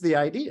that's the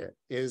idea,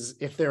 is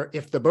if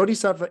the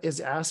Bodhisattva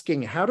is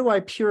asking, how do I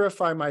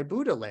purify my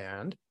Buddha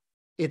land?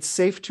 It's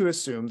safe to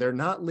assume they're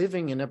not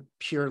living in a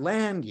pure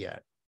land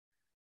yet.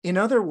 In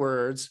other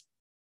words,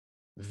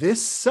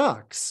 this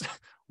sucks.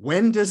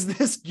 When does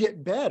this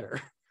get better?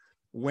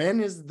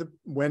 When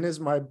is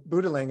my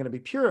Buddha land going to be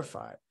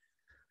purified?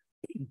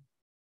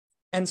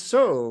 And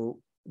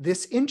so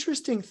this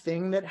interesting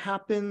thing that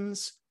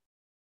happens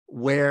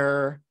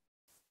where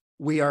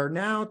we are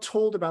now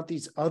told about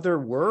these other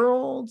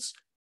worlds,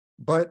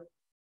 but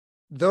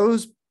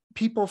those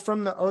people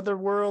from the other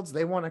worlds,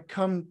 they want to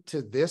come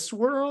to this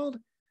world,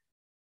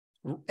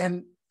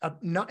 and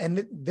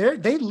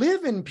they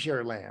live in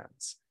pure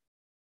lands.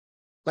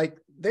 Like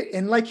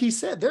he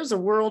said, there's a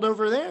world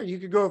over there. You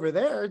could go over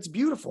there. It's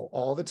beautiful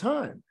all the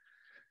time.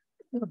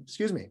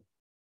 Excuse me.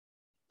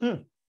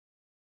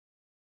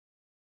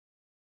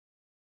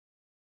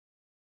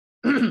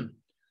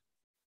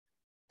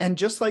 And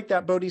just like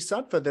that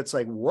bodhisattva that's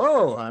like,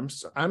 whoa,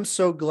 I'm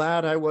so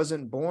glad I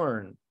wasn't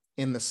born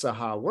in the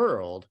Saha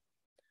world.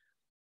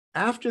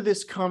 After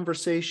this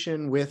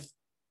conversation with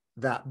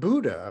that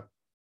Buddha,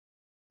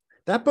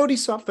 that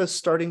bodhisattva is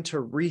starting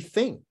to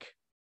rethink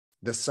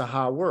the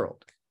Saha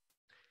world.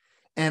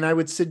 And I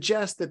would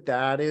suggest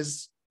that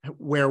is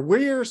where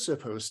we're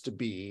supposed to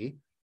be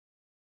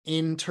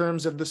in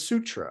terms of the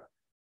sutra,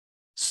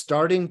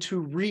 starting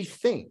to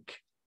rethink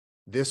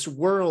this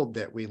world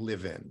that we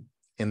live in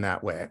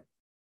that way.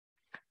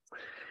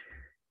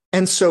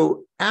 And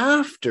so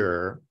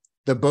after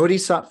the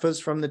bodhisattvas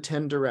from the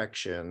 10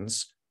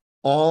 directions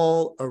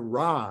all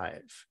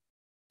arrive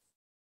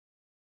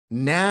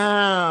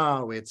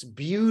Now it's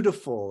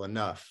beautiful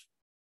enough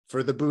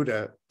for the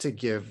Buddha to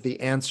give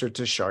the answer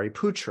to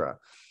Shariputra.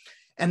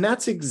 And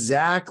that's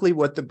exactly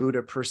what the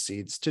Buddha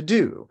proceeds to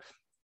do.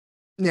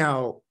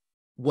 Now,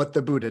 what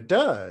the Buddha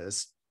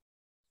does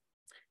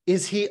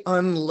is he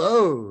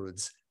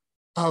unloads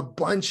a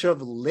bunch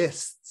of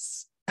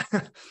lists.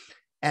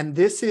 And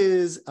this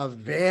is a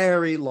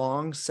very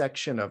long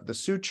section of the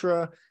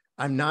sutra.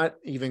 I'm not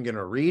even going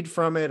to read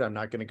from it. I'm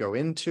not going to go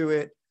into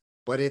it,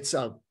 but it's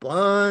a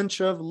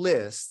bunch of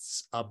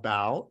lists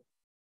about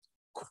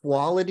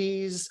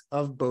qualities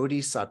of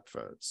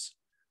bodhisattvas.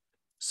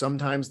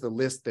 Sometimes the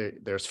list,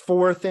 there's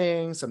 4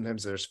 things,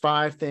 sometimes there's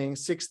 5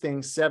 things, 6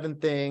 things, 7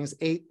 things,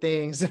 8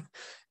 things,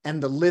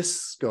 and the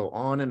lists go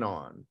on and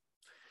on.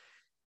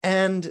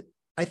 And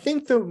I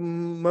think the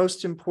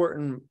most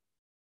important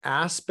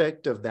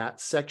aspect of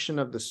that section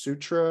of the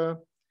sutra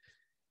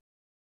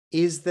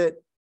is that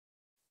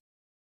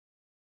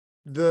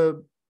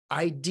the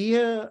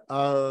idea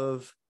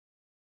of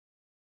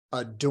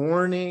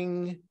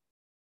adorning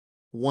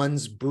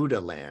one's Buddha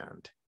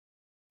land,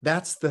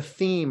 that's the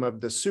theme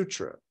of the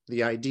sutra,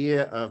 the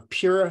idea of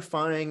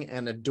purifying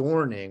and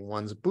adorning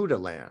one's Buddha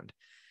land.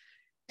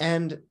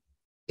 And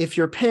if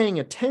you're paying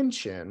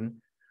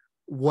attention,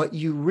 what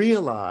you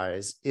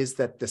realize is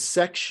that the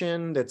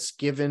section that's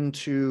given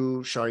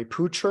to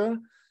Shariputra,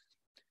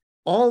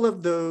 all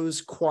of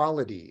those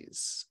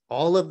qualities,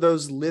 all of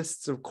those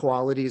lists of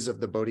qualities of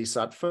the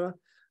bodhisattva,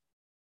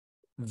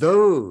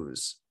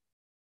 those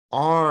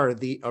are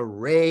the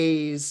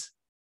arrays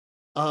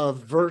of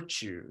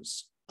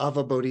virtues of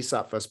a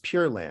bodhisattva's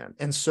pure land.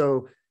 And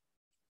so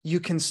you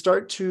can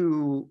start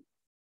to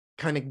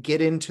kind of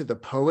get into the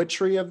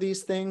poetry of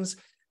these things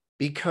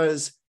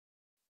because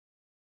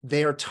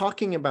they are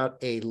talking about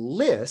a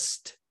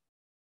list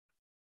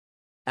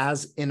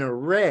as an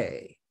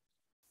array.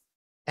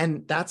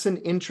 And that's an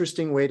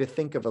interesting way to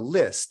think of a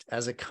list,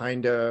 as a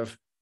kind of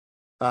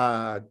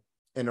an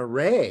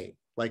array,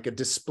 like a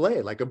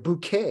display, like a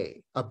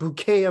bouquet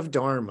of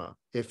Dharma,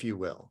 if you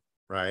will,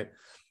 right?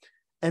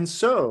 And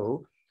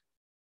so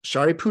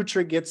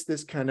Shariputra gets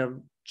this kind of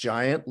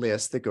giant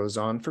list that goes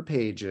on for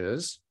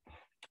pages,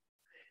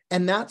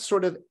 and that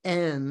sort of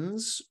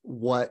ends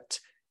what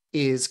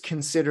is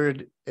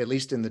considered, at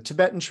least in the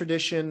Tibetan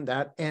tradition,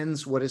 that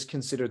ends what is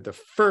considered the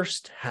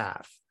first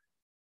half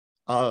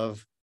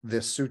of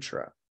this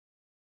sutra.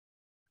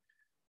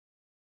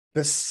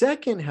 The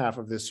second half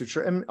of this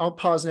sutra, and I'll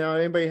pause now.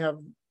 Anybody have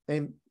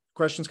any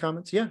questions,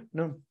 comments? Yeah,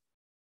 no.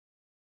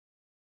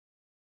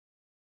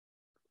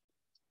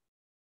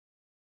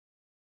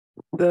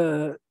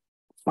 The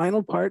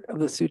final part of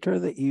the sutra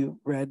that you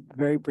read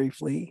very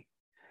briefly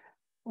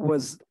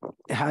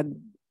had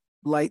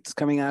lights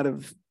coming out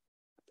of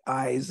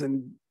eyes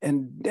and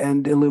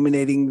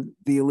illuminating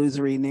the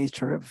illusory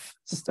nature of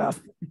stuff,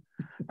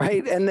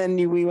 right? And then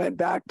we went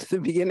back to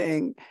the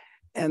beginning,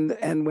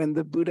 and when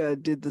the Buddha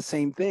did the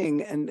same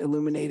thing and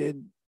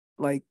illuminated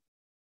like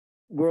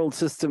world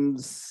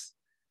systems,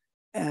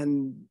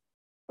 and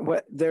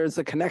there's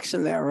a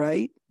connection there,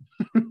 right?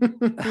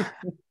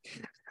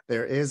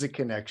 There is a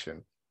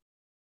connection.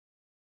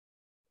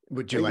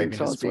 Would you like me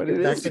to speak of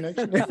that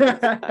connection?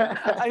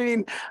 I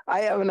mean,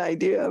 I have an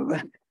idea,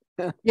 but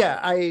yeah,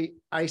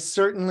 I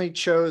certainly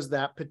chose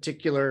that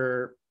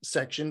particular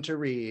section to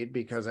read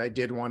because I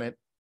did want it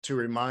to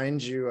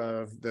remind you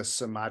of the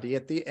samadhi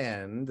at the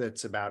end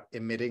that's about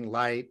emitting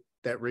light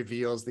that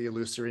reveals the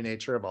illusory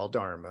nature of all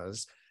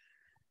dharmas.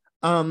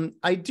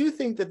 I do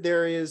think that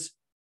there is,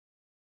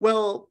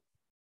 well,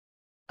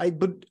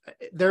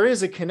 there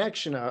is a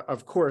connection,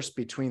 of course,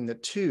 between the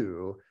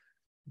two,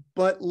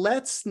 but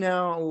let's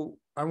now,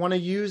 I want to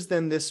use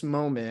then this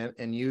moment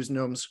and use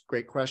Noam's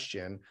great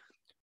question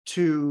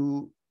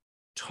to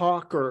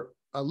talk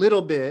a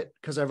little bit,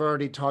 because I've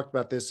already talked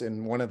about this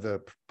in one of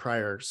the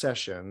prior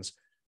sessions,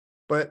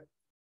 but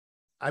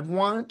I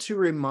want to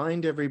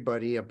remind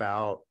everybody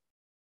about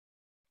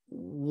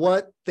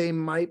what they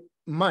might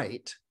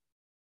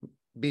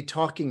be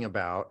talking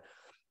about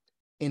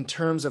in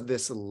terms of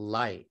this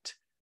light.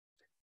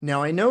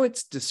 Now, I know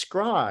it's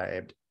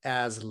described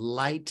as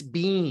light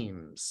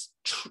beams,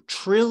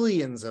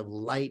 trillions of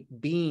light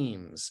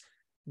beams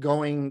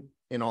going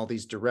in all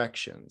these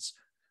directions.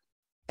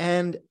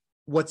 And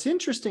what's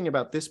interesting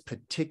about this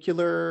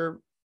particular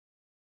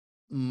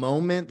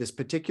moment, this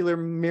particular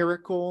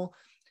miracle,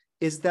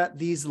 is that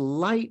these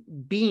light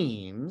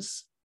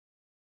beams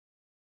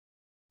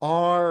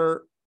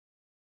are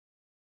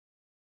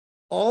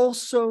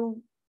also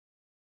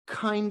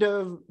kind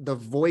of the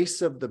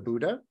voice of the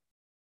Buddha,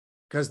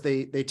 because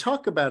they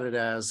talk about it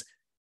as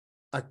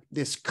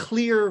this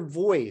clear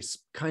voice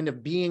kind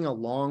of being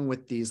along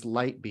with these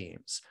light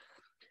beams.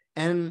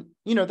 And,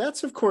 you know,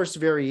 that's, of course,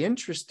 very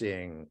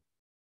interesting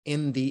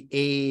in the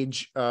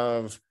age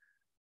of,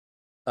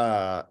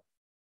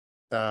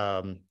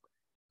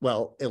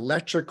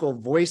 electrical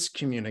voice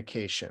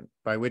communication,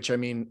 by which I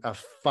mean a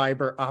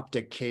fiber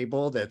optic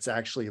cable that's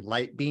actually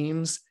light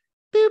beams,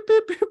 boop,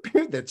 boop, boop,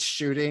 boop, that's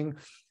shooting,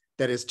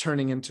 that is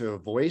turning into a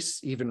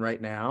voice even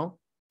right now.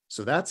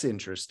 So that's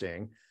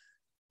interesting.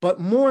 But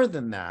more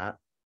than that,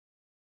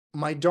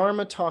 my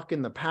Dharma talk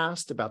in the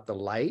past about the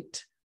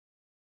light,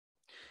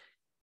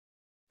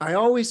 I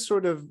always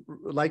sort of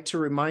like to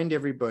remind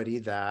everybody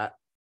that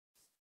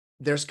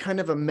there's kind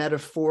of a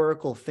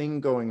metaphorical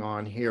thing going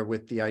on here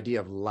with the idea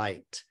of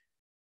light.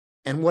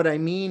 And what I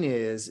mean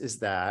is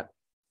that,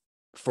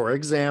 for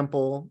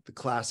example, the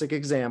classic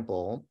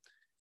example,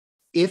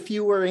 if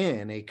you were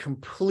in a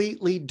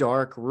completely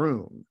dark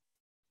room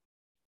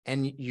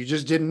and you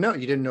just didn't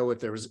know if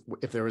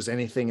there was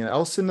anything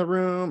else in the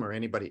room or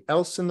anybody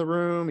else in the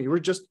room, you were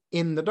just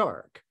in the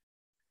dark.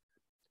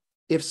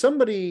 If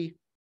somebody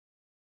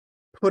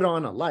put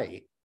on a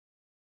light,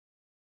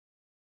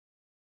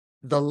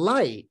 the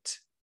light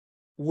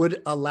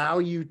would allow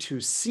you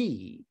to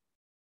see,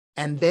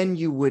 and then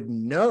you would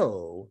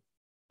know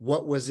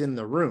what was in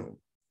the room.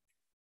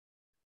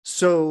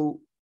 So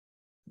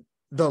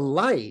the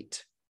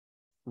light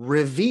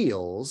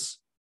reveals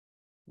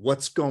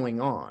what's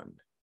going on.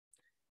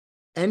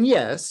 And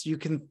yes, you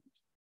can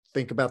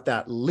think about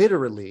that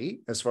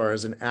literally as far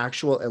as an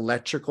actual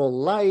electrical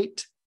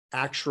light,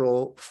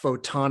 actual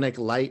photonic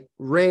light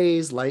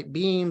rays, light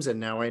beams,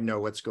 and now I know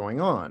what's going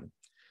on.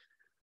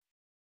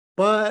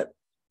 But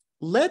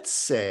let's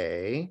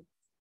say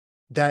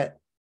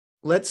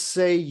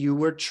you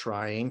were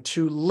trying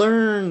to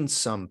learn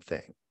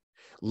something.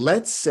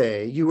 Let's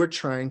say you were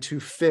trying to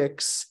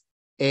fix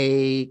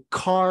a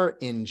car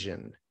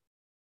engine.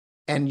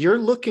 And you're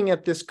looking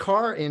at this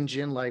car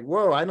engine like,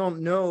 whoa, I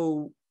don't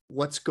know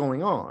what's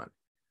going on.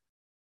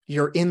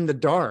 You're in the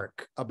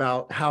dark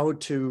about how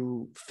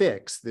to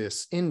fix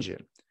this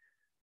engine.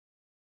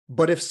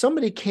 But if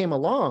somebody came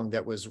along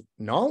that was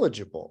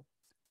knowledgeable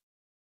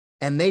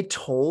and they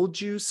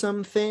told you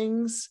some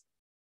things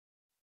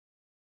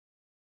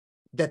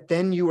that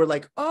then you were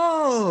like,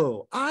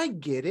 oh, I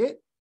get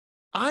it.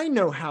 I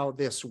know how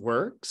this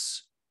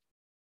works.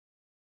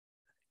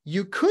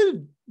 You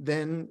could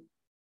then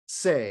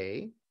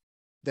say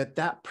that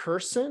that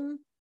person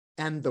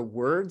and the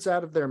words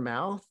out of their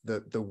mouth,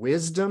 the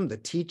wisdom, the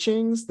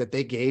teachings that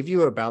they gave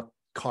you about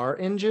car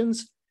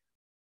engines,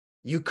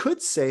 you could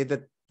say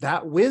that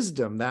that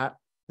wisdom,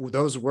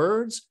 those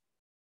words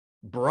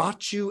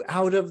brought you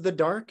out of the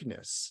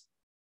darkness,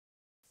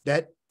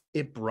 that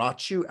it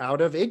brought you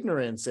out of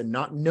ignorance and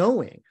not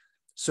knowing.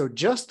 So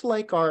just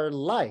like our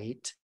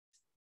light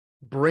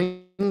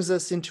brings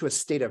us into a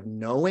state of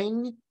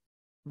knowing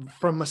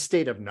from a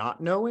state of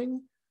not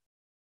knowing,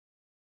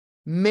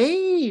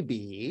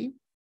 maybe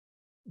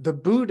the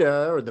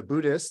Buddha or the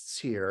Buddhists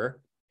here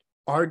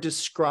are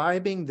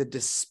describing the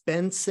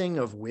dispensing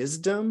of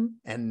wisdom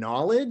and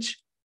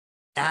knowledge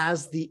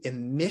as the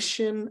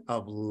emission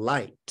of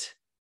light.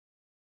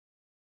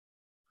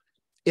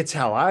 It's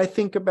how I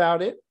think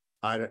about it.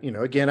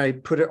 Again, I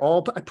put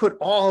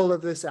all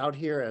of this out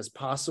here as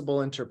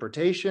possible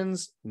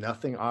interpretations,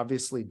 nothing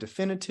obviously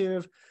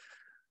definitive.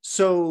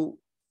 So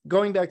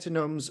going back to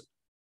Noam's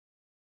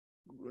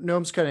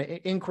kind of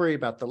inquiry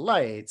about the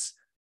lights,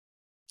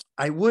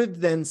 I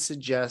would then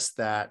suggest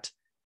that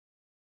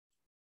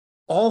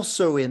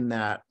also in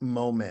that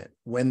moment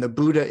when the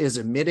Buddha is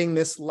emitting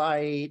this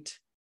light,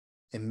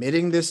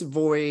 emitting this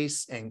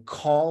voice, and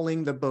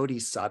calling the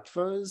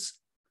bodhisattvas,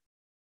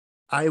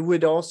 I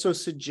would also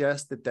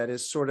suggest that that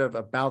is sort of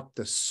about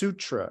the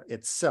sutra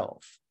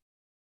itself,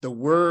 the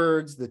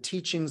words, the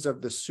teachings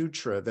of the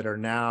sutra that are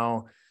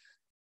now,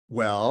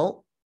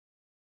 well,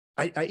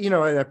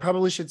 I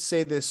probably should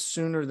say this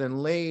sooner than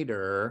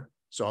later,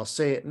 so I'll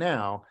say it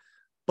now,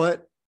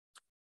 but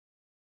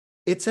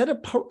it's at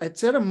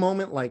a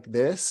moment like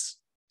this,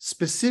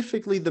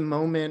 specifically the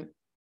moment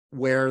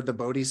where the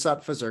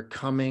bodhisattvas are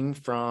coming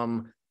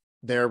from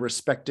their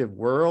respective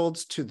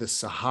worlds to the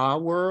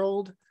Saha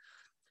world.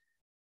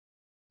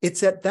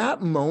 It's at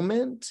that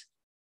moment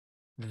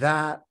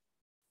that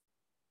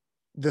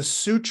the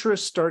sutra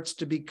starts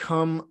to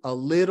become a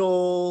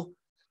little,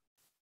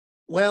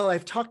 well,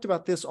 I've talked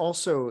about this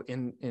also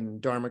in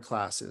Dharma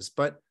classes,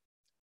 but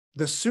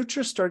the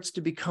sutra starts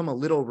to become a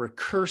little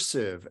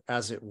recursive,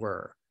 as it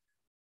were,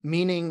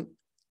 meaning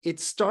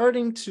it's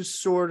starting to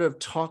sort of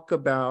talk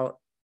about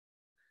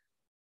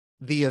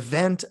the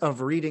event of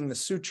reading the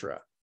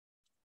sutra.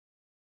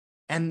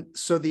 And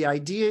so the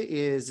idea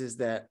is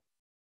that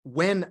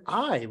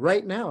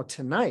right now,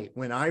 tonight,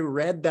 when I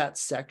read that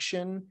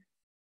section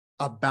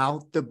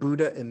about the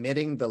Buddha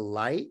emitting the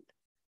light,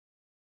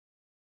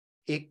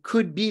 it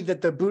could be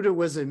that the Buddha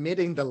was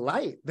emitting the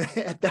light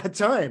at that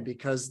time,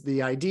 because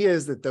the idea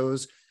is that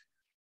those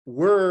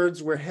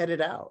words were headed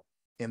out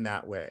in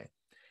that way.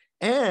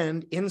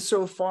 And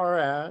insofar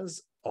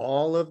as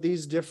all of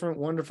these different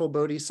wonderful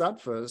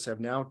bodhisattvas have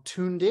now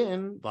tuned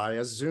in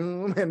via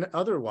Zoom and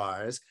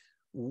otherwise,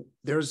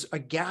 there's a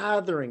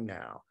gathering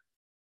now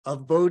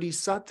of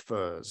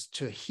bodhisattvas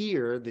to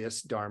hear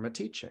this Dharma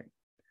teaching.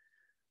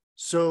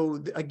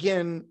 So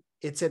again,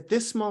 it's at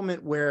this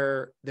moment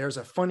where there's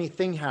a funny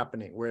thing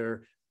happening,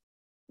 where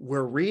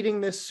we're reading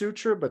this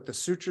sutra, but the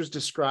sutra is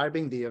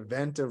describing the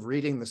event of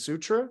reading the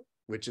sutra,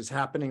 which is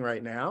happening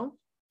right now.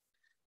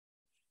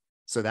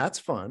 So that's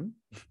fun.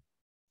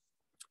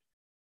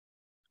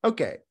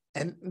 Okay.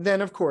 And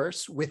then, of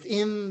course,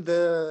 within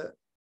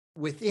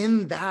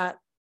that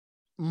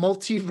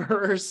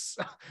multiverse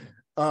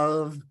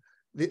of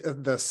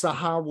the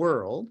Saha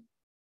world,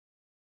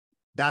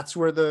 that's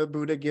where the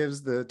Buddha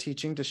gives the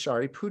teaching to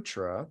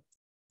Shariputra.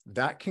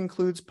 That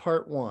concludes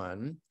part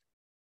 1.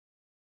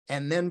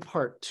 And then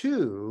part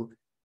 2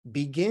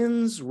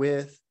 begins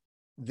with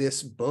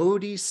this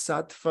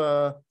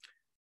bodhisattva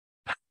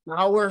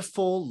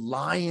powerful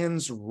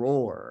lion's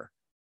roar.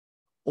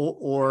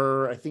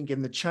 Or I think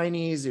in the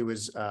Chinese, it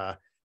was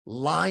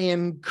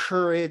lion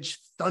courage,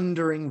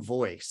 thundering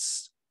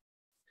voice.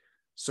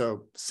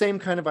 So same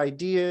kind of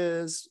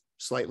ideas,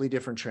 slightly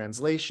different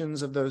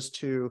translations of those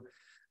two.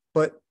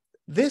 But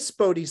this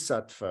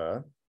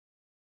bodhisattva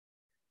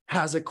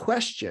has a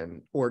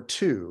question or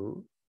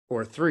 2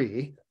 or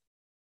 3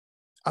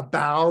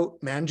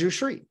 about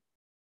Manjushrī.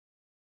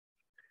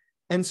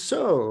 And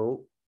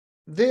so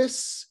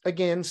this,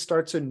 again,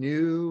 starts a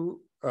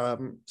new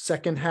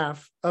second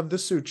half of the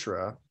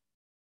sutra.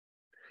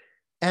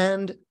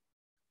 And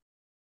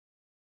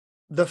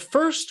the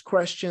first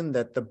question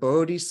that the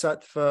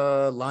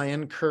bodhisattva,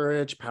 lion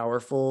courage,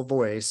 powerful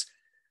voice,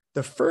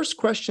 the first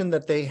question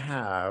that they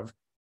have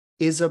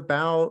is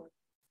about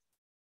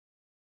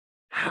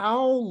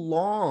how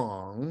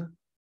long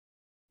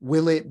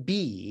will it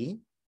be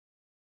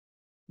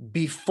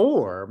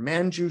before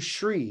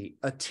Manjushrī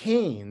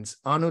attains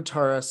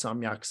Anuttara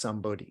Samyak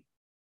Sambodhi.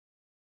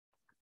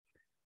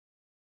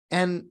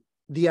 And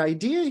the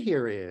idea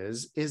here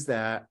is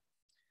that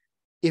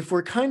if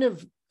we're kind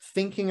of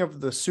thinking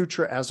of the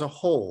sutra as a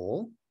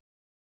whole,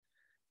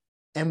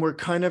 and we're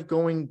kind of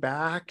going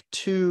back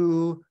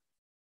to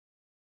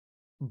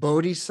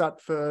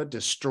Bodhisattva,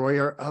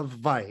 destroyer of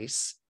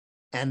vice,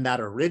 and that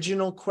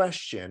original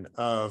question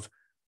of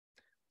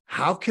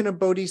how can a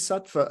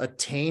bodhisattva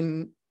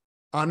attain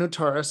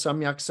Anuttara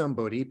Samyak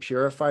Sambodhi,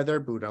 purify their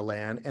Buddha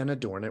land, and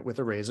adorn it with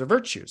arrays of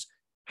virtues?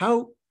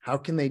 How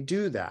can they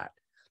do that?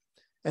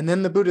 And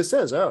then the Buddha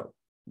says, oh,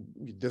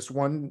 this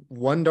one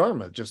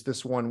Dharma, just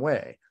this one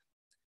way.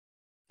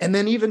 And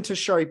then even to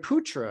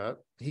Shariputra,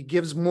 he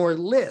gives more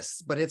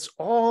lists, but it's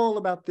all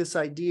about this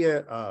idea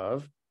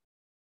of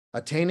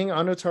attaining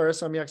Anuttara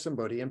Samyak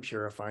Sambodhi and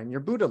purifying your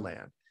Buddha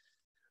land.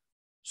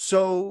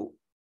 So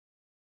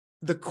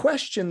the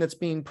question that's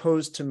being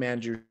posed to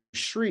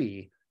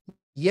Manjushrī,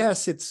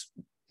 yes, it's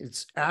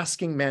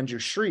asking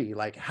Manjushrī,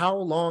 like, how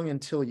long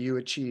until you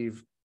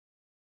achieve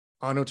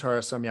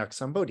Anuttara Samyak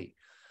Sambodhi?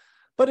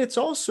 But it's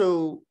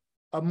also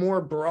a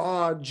more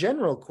broad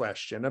general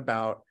question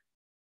about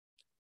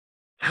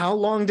how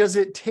long does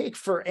it take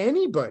for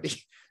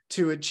anybody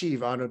to achieve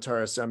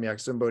Anuttara Samyak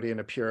Sambodhi and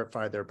to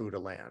purify their Buddha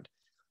land?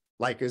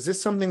 Like, is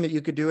this something that you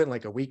could do in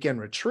like a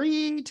weekend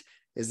retreat?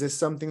 Is this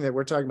something that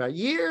we're talking about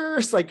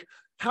years? Like,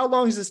 how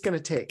long is this going to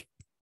take?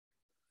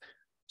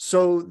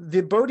 So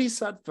the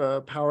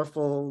Bodhisattva,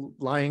 powerful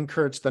lion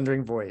courage,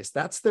 thundering voice,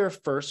 that's their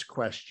first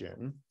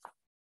question.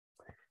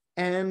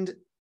 And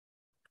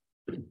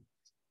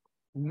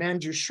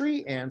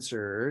Manjushrī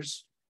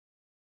answers,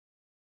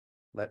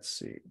 let's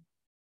see.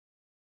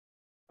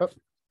 Oh,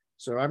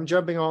 so I'm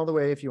jumping all the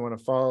way. If you want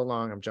to follow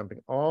along, I'm jumping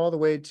all the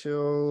way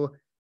to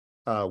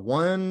paragraph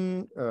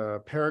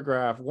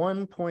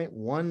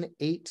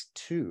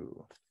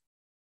 1.182.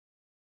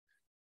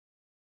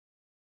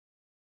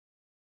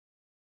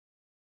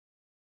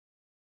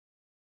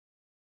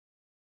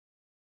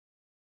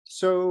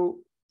 So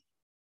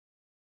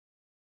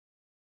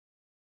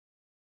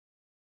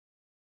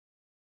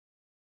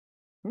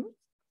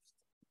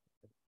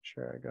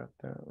sure I got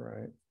that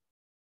right.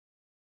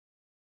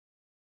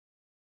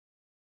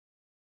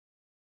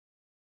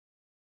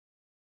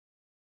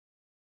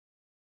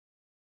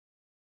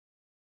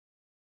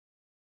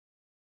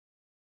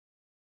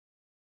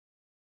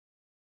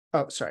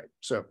 Oh, sorry.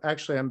 So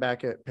actually, I'm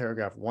back at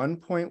paragraph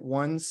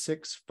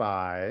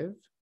 1.165.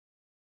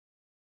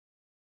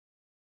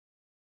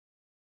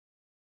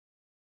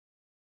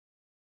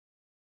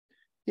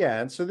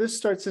 Yeah, and so this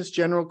starts this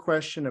general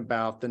question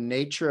about the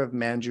nature of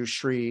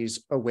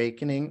Manjushri's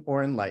awakening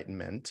or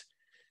enlightenment.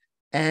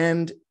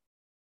 And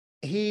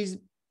he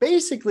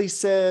basically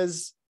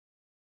says,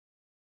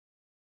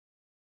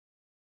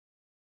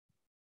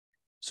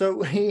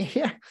 so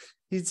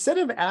instead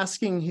of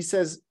asking, he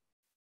says,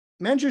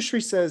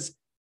 Manjusrī says,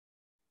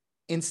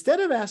 instead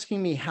of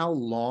asking me how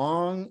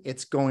long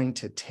it's going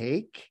to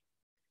take,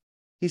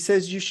 he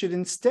says, you should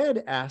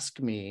instead ask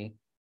me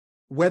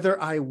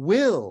whether I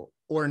will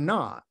or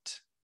not.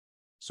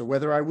 So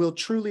whether I will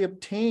truly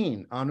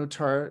obtain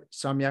Anuttara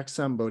Samyak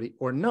Sambodhi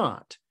or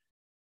not.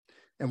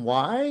 And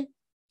why?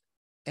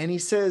 And he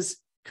says,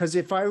 because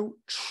if I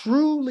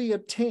truly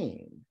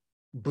obtain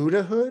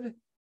Buddhahood,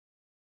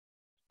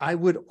 I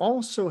would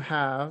also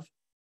have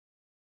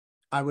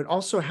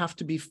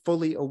to be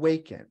fully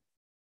awakened.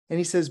 And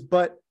he says,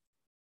 but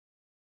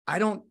I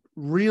don't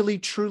really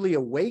truly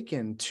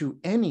awaken to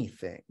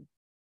anything.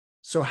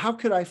 So how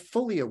could I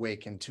fully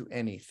awaken to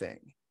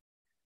anything?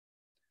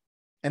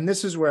 And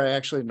this is where I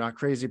actually am not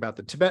crazy about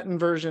the Tibetan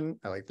version.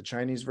 I like the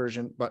Chinese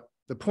version. But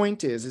the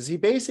point is he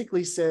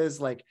basically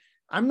says, like,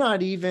 I'm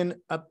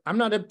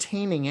not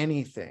obtaining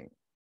anything.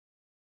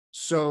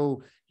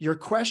 So your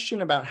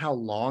question about how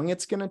long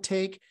it's going to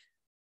take,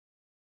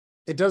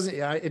 it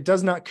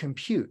does not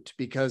compute,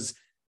 because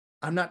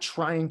I'm not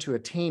trying to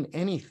attain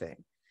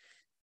anything.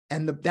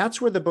 And that's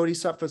where the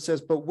Bodhisattva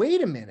says, but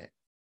wait a minute.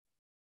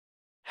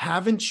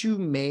 Haven't you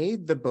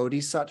made the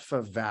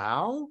Bodhisattva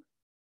vow?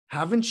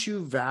 Haven't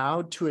you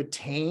vowed to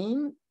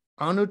attain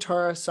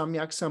Anuttara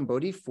Samyak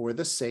Sambodhi for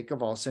the sake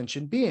of all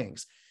sentient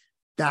beings?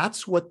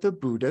 That's what the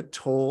Buddha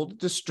told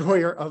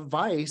Destroyer of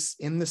Vice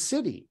in the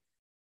city.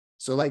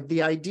 So like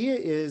the idea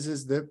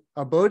is that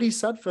a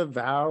Bodhisattva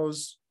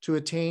vows to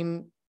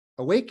attain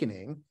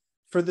awakening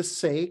for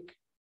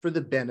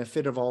the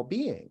benefit of all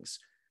beings.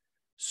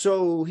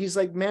 So he's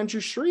like,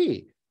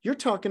 Manjushrī, you're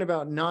talking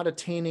about not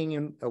attaining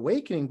and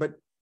awakening, but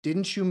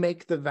didn't you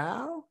make the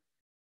vow?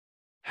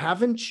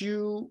 Haven't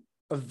you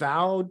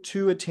vowed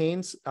to attain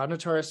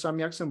Anuttara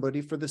Samyak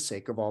Sambodhi for the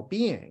sake of all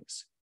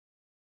beings?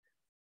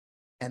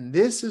 And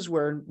this is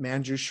where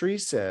Manjushrī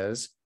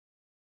says,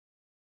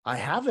 I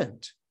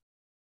haven't.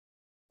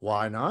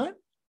 Why not?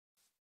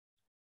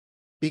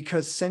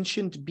 Because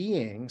sentient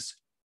beings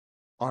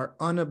are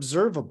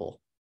unobservable.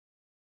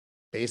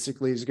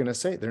 Basically, he's going to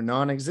say they're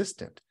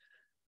non-existent.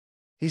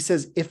 He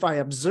says, if I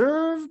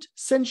observed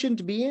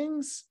sentient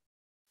beings,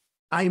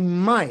 I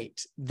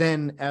might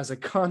then, as a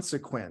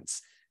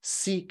consequence,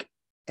 seek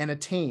and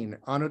attain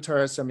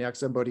Anuttara Samyak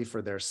Sambodhi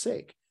for their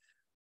sake.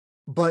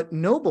 But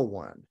noble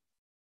one,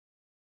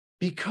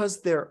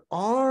 because there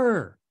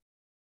are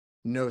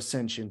no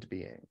sentient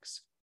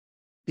beings,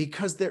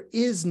 because there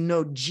is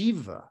no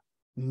jiva,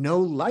 no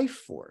life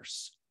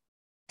force,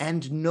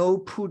 and no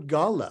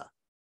pudgala,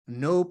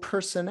 no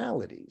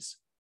personalities,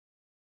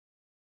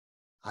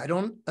 I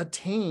don't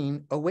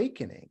attain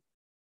awakening,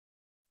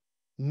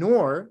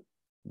 nor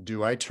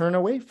do I turn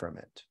away from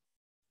it.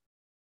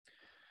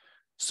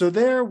 So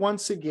there,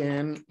 once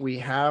again, we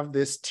have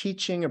this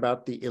teaching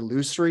about the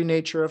illusory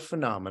nature of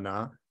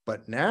phenomena,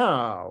 but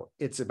now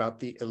it's about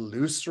the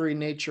illusory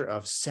nature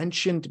of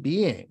sentient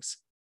beings,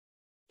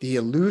 the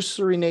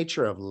illusory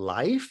nature of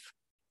life,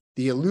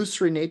 the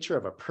illusory nature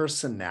of a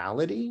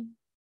personality.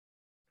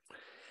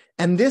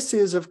 And this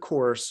is, of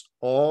course,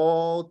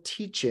 all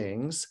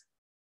teachings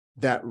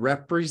that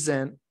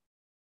represent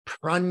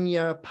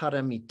prajna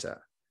paramita.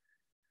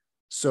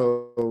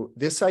 So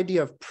this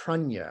idea of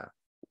prajna,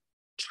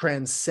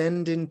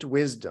 transcendent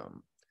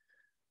wisdom,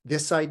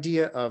 this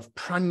idea of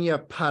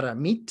prajna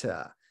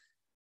paramita,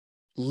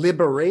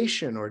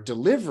 liberation or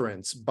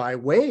deliverance by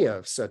way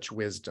of such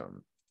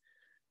wisdom,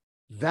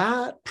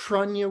 that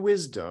prajna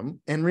wisdom,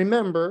 and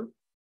remember,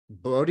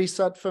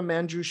 Bodhisattva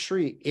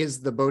Mañjuśrī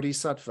is the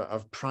Bodhisattva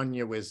of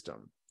prajna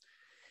wisdom.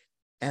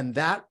 And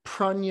that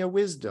prajna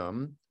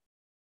wisdom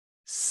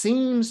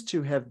seems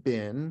to have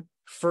been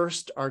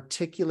first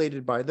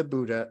articulated by the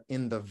Buddha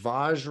in the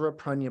Vajra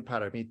Prajna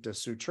Paramita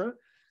Sutra.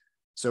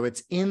 So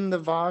it's in the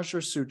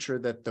Vajra Sutra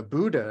that the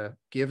Buddha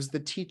gives the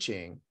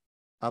teaching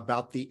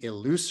about the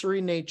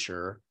illusory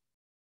nature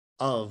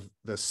of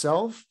the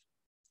self,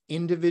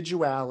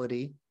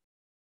 individuality,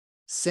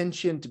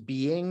 sentient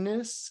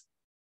beingness,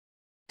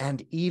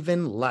 and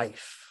even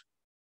life.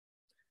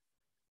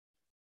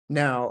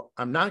 Now,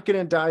 I'm not going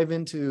to dive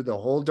into the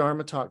whole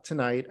Dharma talk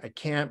tonight. I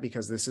can't,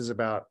 because this is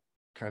about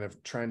kind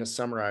of trying to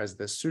summarize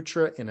this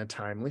sutra in a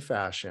timely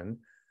fashion.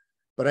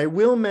 But I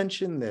will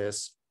mention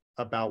this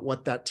about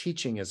what that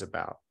teaching is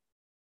about.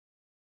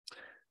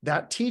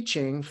 That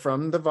teaching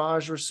from the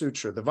Vajra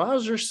Sutra. The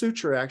Vajra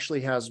Sutra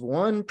actually has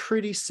one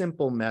pretty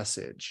simple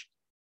message.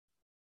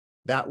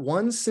 That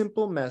one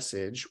simple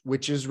message,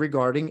 which is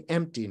regarding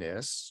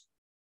emptiness,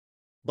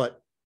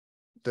 but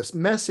this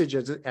message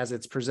as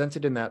it's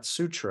presented in that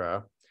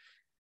sutra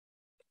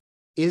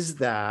is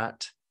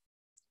that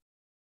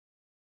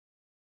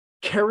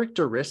the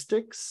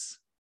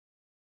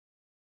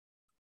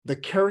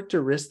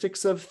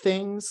characteristics of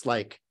things,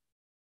 like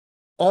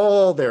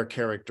all their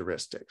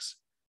characteristics,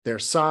 their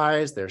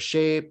size, their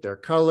shape, their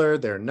color,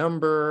 their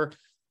number,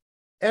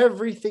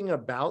 everything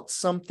about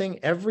something,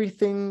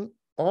 everything,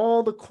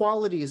 all the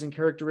qualities and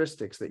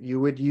characteristics that you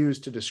would use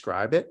to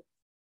describe it,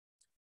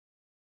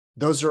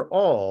 those are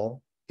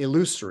all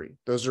illusory.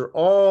 Those are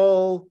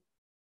all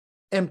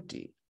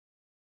empty.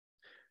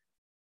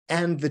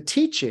 And the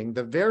teaching,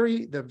 the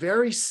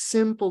very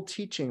simple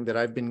teaching that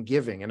I've been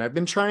giving, and I've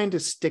been trying to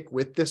stick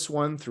with this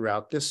one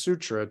throughout this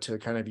sutra to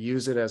kind of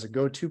use it as a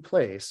go-to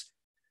place.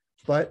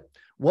 But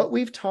what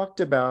we've talked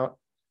about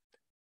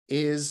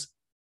is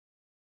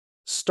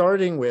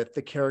starting with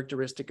the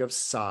characteristic of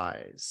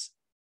size.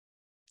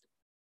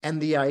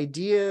 And the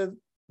idea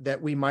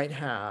that we might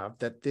have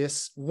that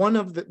this one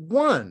of the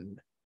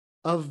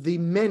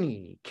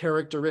many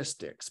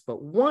characteristics,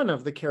 but one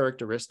of the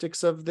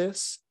characteristics of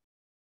this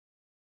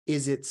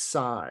is its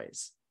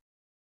size.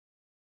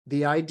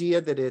 The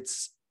idea that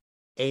it's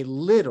a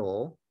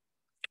little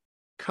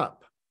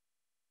cup.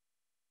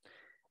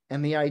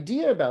 And the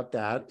idea about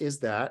that is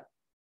that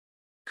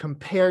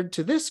compared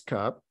to this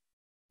cup,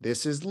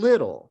 this is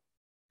little.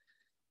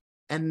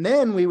 And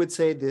then we would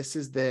say this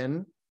is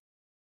then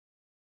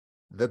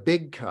the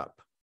big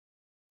cup.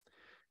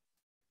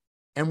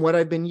 And what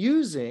I've been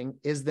using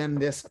is then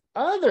this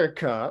other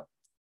cup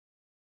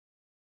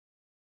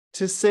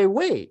to say,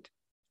 wait,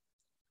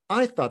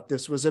 I thought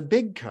this was a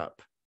big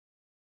cup.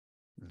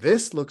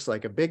 This looks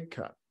like a big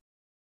cup.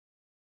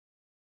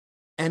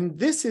 And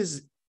this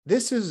is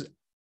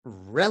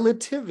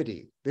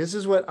relativity. This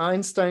is what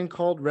Einstein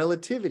called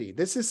relativity.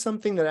 This is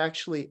something that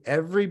actually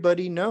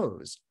everybody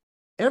knows.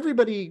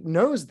 Everybody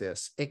knows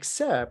this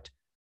except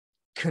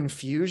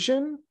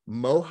confusion,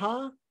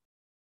 moha,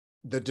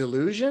 the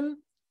delusion.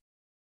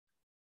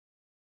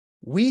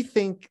 We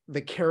think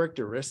the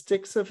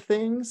characteristics of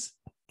things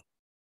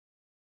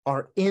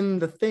are in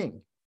the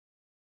thing,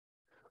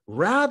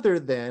 rather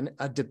than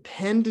a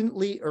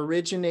dependently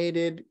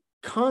originated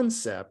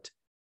concept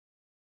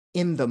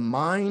in the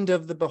mind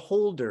of the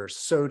beholder,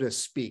 so to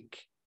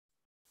speak.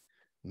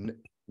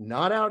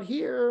 Not out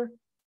here,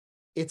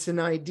 it's an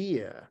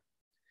idea.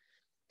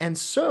 And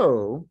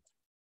so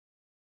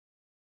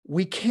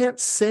we can't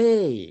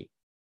say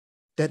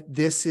that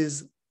this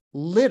is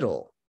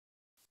little.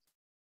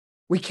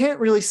 We can't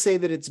really say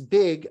that it's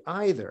big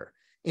either.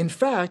 In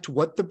fact,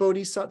 what the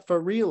Bodhisattva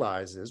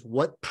realizes,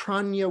 what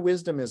prajna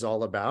wisdom is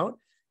all about,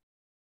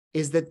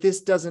 is that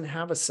this doesn't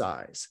have a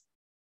size.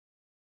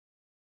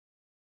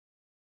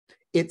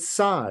 Its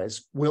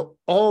size will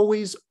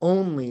always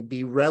only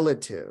be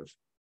relative,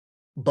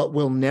 but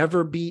will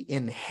never be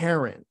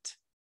inherent.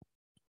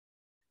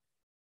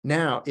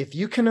 Now, if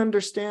you can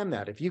understand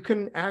that, if you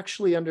can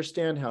actually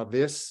understand how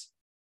this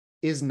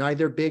is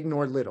neither big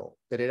nor little,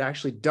 that it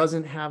actually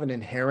doesn't have an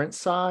inherent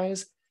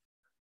size,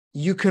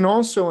 you can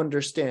also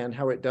understand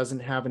how it doesn't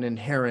have an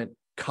inherent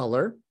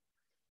color,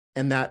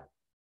 and that,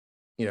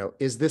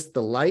 is this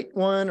the light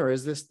one or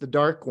is this the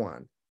dark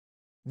one?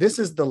 This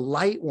is the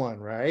light one,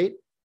 right?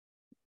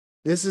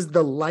 This is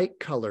the light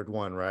colored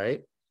one,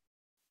 right?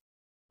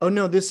 Oh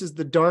no, this is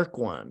the dark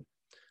one.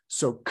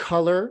 So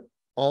color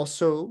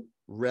also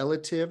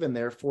relative and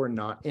therefore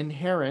not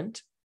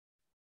inherent.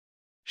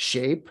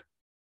 Shape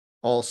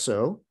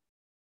also.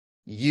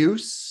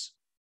 Use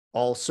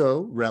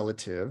also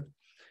relative.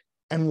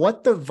 And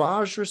what the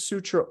Vajra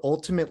Sutra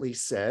ultimately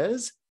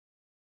says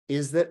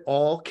is that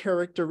all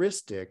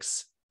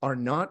characteristics are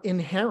not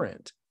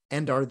inherent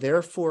and are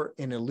therefore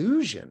an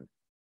illusion.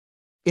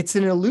 It's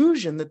an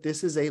illusion that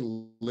this is a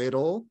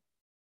little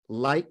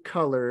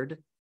light-colored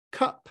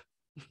cup,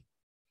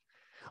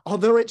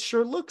 although it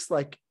sure looks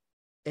like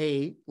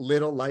a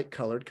little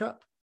light-colored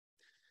cup.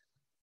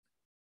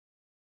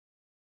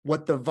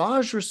 What the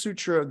Vajra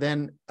Sutra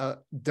then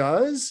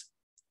does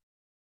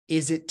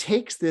is it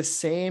takes this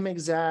same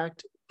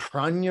exact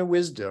prajna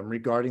wisdom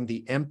regarding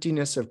the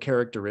emptiness of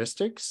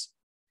characteristics,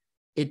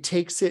 it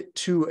takes it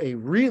to a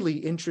really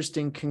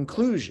interesting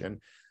conclusion,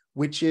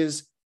 which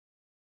is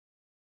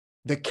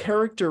the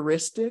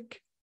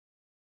characteristic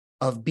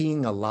of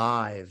being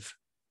alive,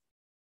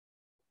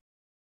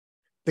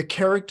 the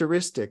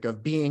characteristic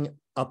of being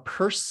a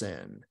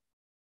person,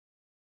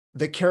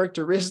 the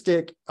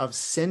characteristic of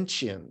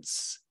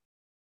sentience,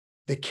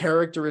 the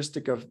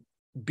characteristic of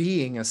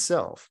being a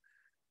self.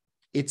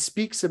 It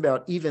speaks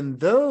about even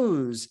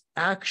those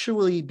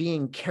actually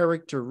being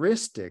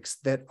characteristics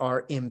that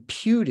are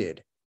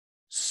imputed,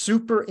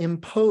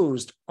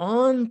 superimposed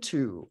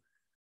onto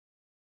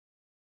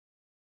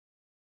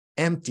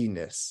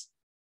emptiness,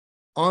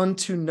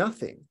 onto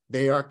nothing.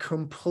 They are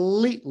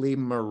completely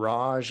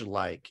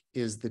mirage-like,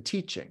 is the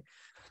teaching.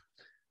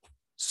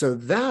 So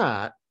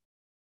that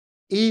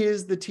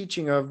is the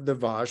teaching of the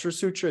Vajra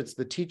Sutra. It's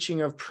the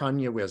teaching of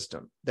prajna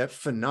wisdom, that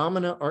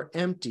phenomena are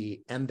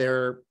empty and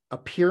their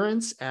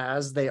appearance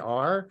as they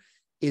are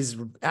is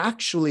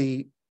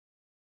actually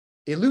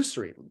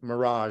illusory,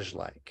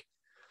 mirage-like.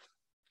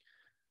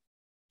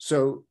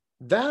 So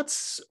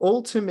that's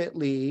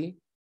ultimately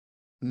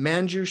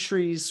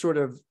Manjusri's sort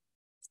of,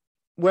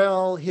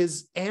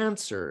 his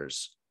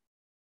answers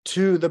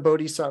to the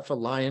Bodhisattva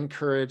lion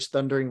courage,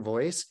 thundering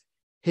voice.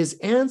 His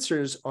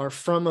answers are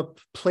from a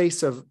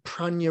place of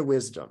prajna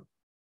wisdom,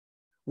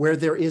 where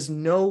there is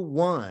no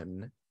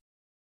one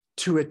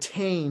to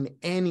attain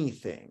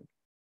anything.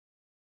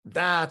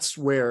 That's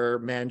where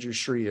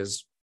Manjusrī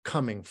is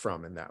coming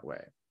from in that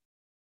way.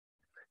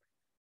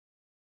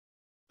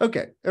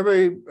 Okay,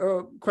 everybody,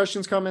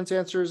 questions, comments,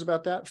 answers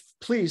about that?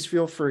 Please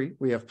feel free.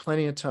 We have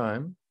plenty of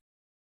time,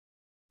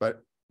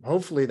 but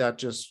hopefully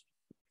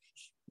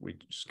we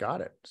just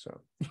got it.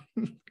 So,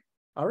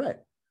 all right.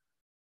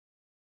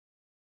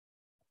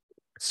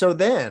 So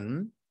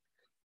then,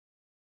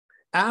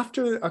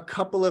 after a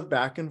couple of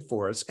back and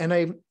forths, and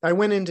I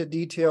went into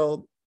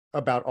detail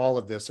about all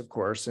of this, of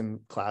course, in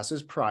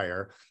classes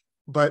prior,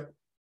 but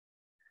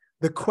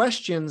the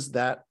questions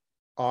that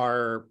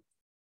our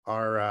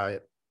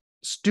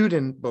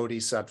student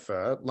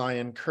Bodhisattva,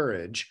 Lion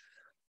Courage,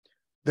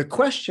 the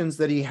questions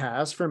that he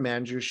has for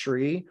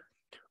Manjusrī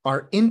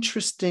are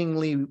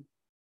interestingly,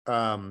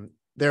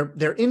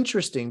 they're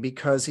interesting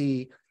because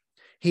he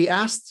he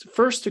asked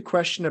first a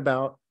question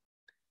about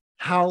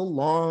how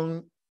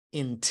long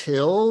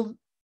until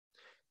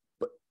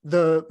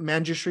the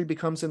Manjusri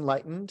becomes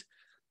enlightened.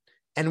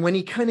 And when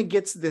he kind of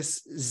gets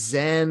this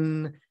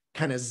Zen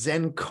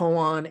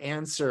koan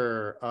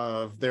answer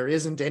of there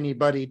isn't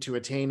anybody to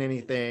attain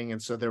anything,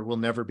 and so there will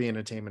never be an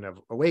attainment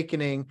of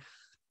awakening,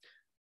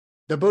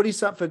 the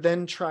Bodhisattva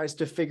then tries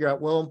to figure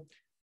out, well,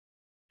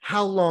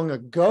 how long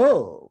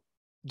ago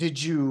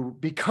did you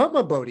become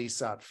a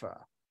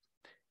Bodhisattva?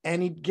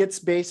 And he gets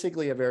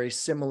basically a very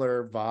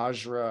similar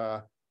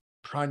Vajra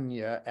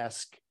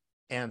Pranya-esque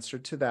answer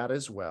to that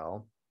as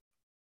well.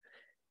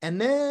 And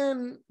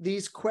then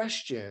these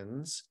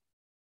questions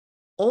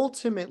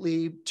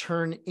ultimately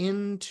turn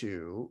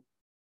into,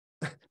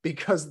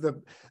 because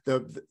the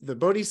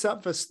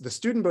Bodhisattva, the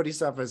student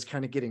Bodhisattva is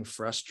kind of getting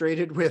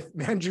frustrated with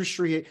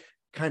Manjusri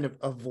kind of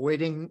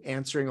avoiding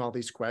answering all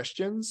these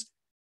questions.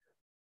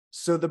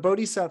 So the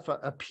Bodhisattva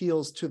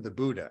appeals to the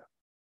Buddha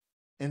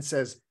and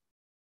says,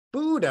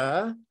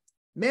 Buddha,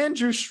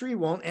 Manjusri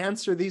won't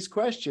answer these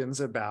questions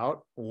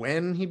about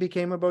when he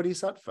became a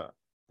Bodhisattva.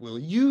 Will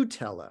you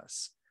tell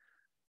us?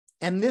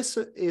 And this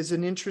is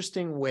an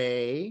interesting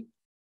way.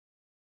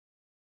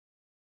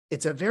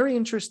 It's a very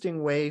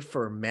interesting way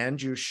for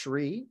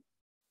Mañjuśrī,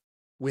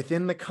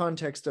 within the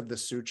context of the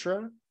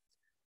sutra,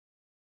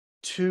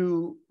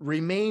 to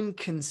remain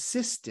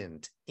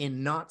consistent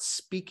in not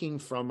speaking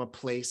from a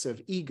place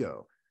of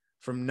ego,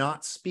 from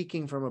not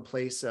speaking from a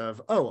place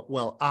of, oh,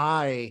 well,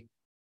 I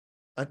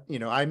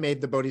made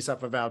the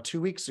Bodhisattva vow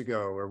 2 weeks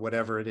ago, or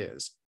whatever it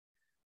is.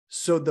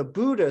 So the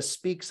Buddha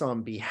speaks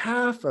on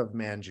behalf of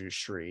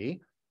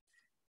Manjusri,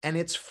 and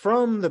it's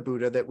from the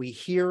Buddha that we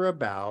hear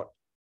about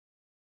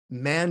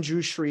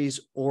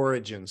Manjushri's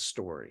origin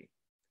story.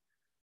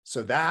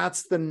 So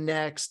that's the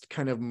next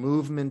kind of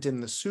movement in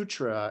the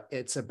sutra.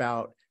 It's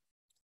about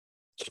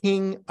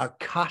King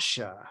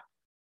Akasha.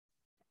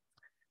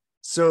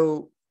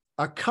 So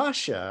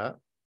Akasha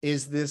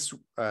is this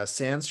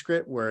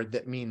Sanskrit word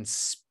that means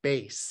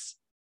space.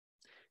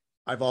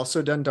 I've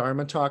also done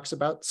Dharma talks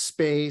about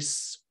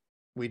space.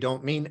 We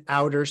don't mean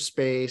outer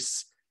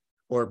space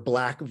or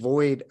black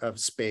void of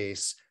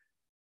space.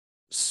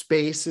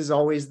 Space is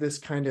always this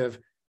kind of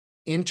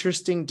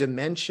interesting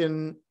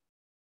dimension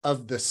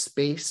of the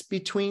space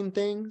between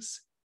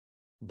things,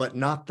 but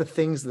not the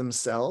things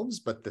themselves,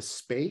 but the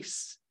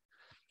space.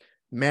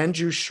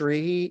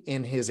 Manjusrī,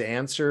 in his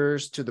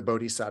answers to the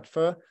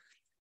Bodhisattva,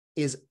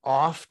 is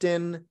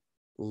often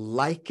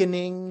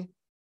likening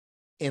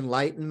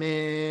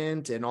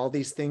enlightenment and all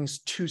these things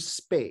to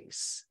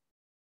space.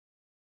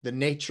 The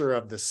nature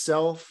of the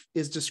self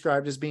is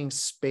described as being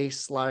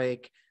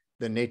space-like.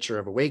 The nature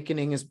of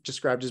awakening is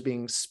described as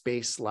being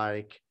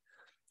space-like.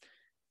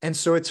 And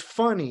so it's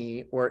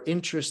funny or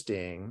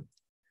interesting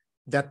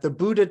that the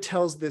Buddha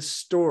tells this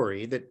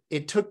story that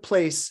it took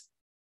place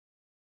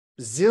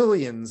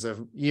zillions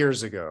of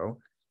years ago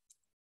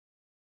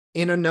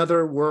in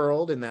another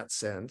world, in that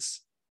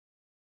sense,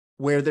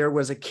 where there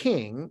was a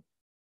king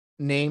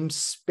named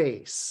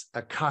Space,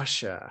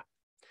 Akasha.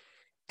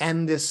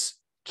 And this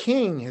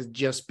king has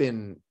just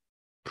been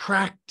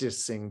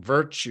practicing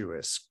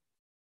virtuous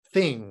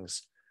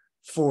things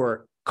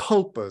for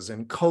kalpas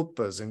and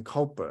kalpas and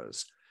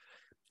kalpas.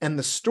 And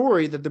the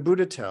story that the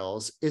Buddha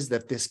tells is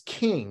that this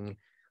king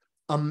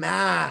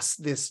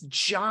amassed this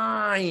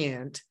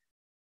giant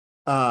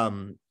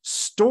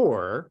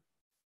store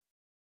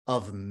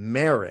of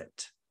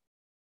merit.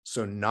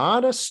 So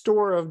not a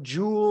store of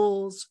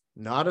jewels,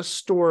 not a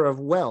store of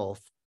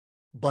wealth,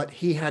 but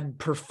he had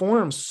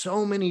performed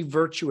so many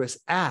virtuous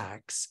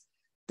acts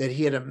that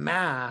he had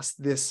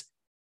amassed this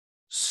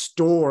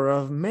store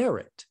of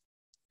merit.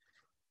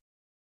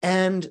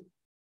 And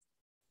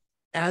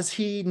as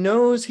he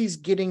knows he's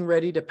getting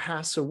ready to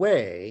pass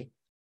away,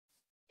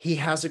 he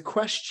has a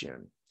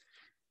question.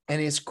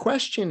 And his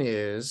question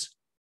is,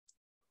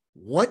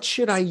 what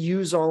should I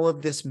use all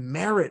of this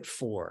merit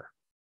for?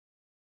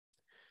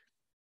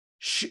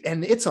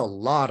 And it's a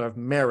lot of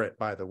merit,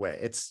 by the way.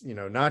 It's,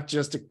 not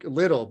just a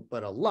little,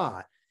 but a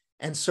lot.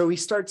 And so he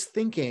starts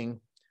thinking,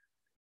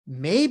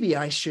 maybe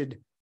I should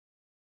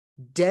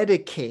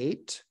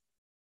dedicate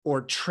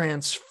or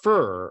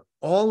transfer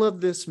all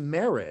of this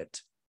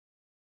merit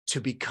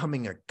to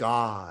becoming a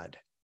god,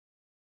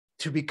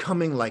 to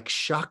becoming like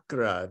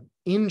Chakra,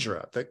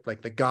 Indra,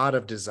 like the god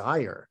of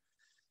desire.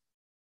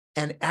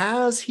 And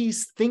as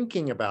he's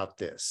thinking about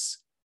this,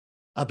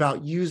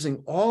 about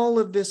using all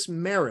of this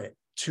merit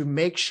to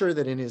make sure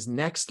that in his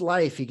next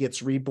life he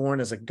gets reborn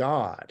as a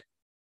god,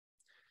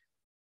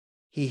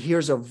 he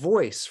hears a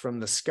voice from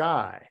the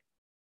sky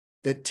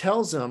that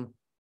tells him,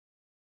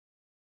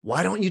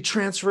 why don't you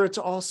transfer it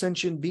to all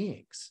sentient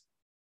beings?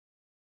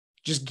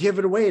 Just give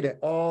it away to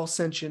all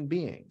sentient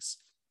beings.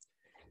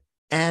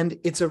 And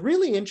it's a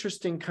really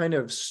interesting kind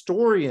of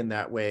story in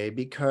that way,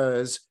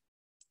 because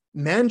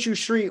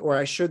Manjusrī, or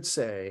I should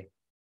say,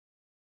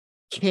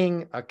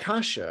 King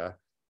Akasha,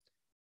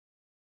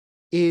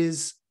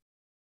 is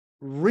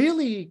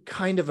really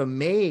kind of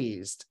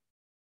amazed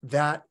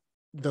that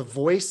the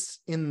voice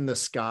in the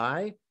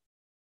sky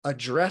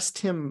addressed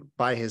him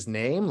by his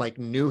name, like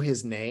knew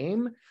his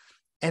name.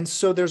 And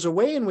so there's a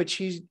way in which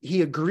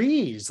he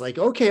agrees, like,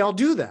 okay, I'll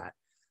do that.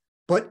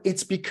 But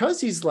it's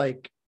because he's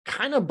like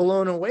kind of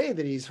blown away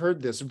that he's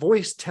heard this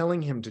voice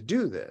telling him to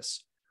do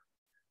this.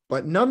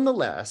 But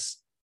nonetheless,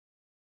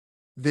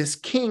 this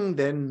king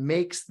then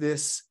makes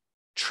this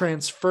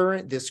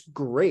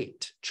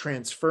great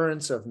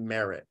transference of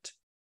merit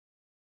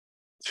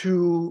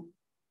to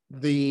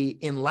the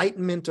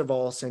enlightenment of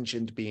all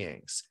sentient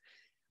beings.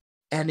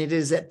 And it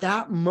is at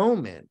that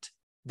moment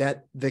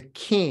that the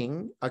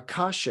king,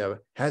 Akasha,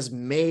 has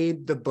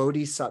made the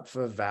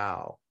Bodhisattva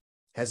vow,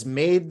 has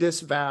made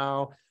this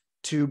vow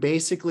to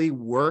basically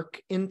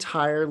work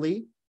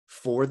entirely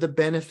for the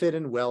benefit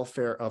and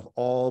welfare of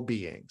all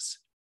beings.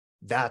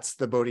 That's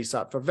the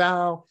Bodhisattva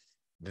vow.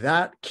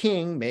 That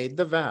king made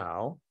the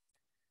vow.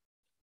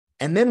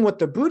 And then what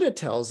the Buddha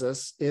tells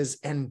us is,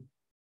 and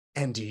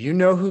do you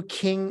know who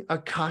King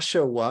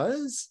Akasha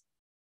was?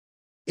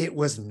 It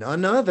was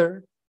none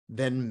other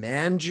than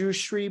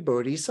Manjusrī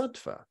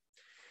Bodhisattva.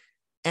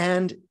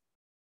 And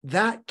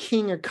that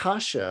King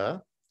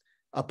Akasha,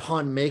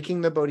 upon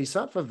making the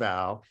Bodhisattva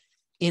vow,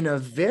 in a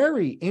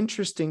very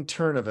interesting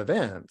turn of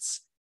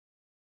events,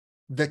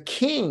 the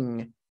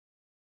king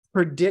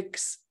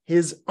predicts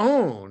his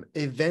own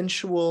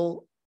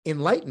eventual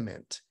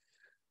enlightenment.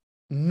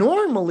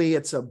 Normally,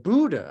 it's a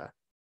Buddha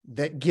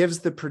that gives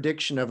the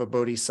prediction of a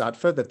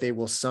Bodhisattva that they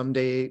will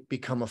someday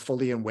become a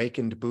fully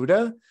awakened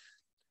Buddha.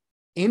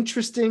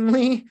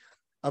 Interestingly,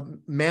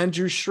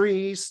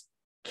 Manjusrī's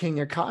King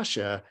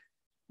Akasha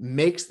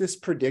makes this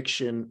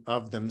prediction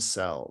of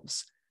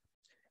themselves.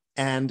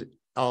 And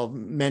I'll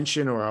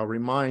mention, or I'll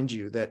remind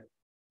you, that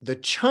the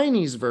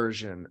Chinese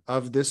version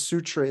of this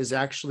sutra is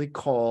actually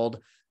called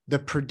The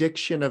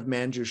Prediction of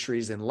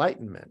Manjusri's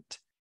Enlightenment.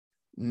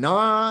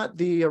 Not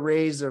the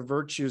arrays of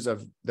virtues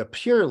of the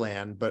Pure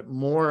Land, but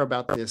more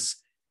about this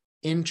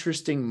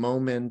interesting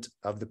moment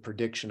of the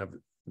prediction of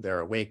their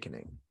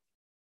awakening.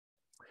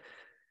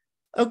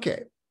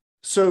 Okay,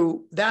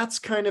 so that's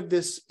kind of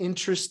this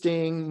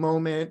interesting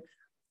moment.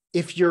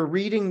 If you're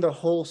reading the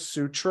whole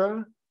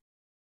sutra,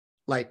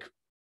 like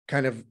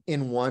kind of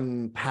in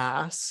one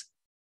pass,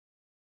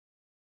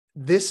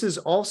 this is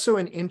also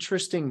an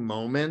interesting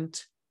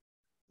moment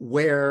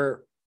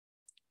where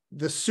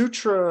the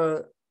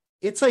sutra,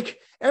 it's like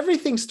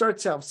everything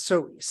starts out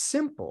so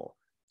simple.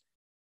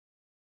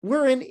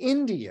 We're in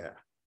India.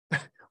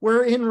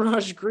 We're in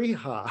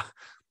Rajgriha.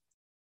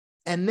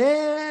 And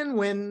then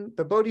when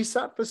the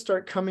bodhisattvas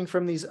start coming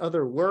from these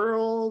other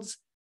worlds,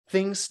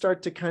 things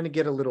start to kind of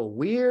get a little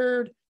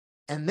weird.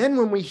 And then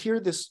when we hear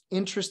this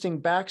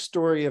interesting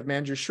backstory of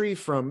Mañjuśrī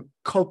from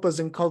kalpas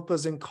and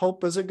kalpas and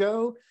kalpas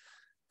ago,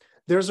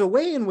 there's a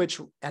way in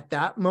which at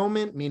that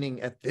moment,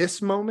 meaning at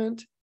this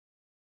moment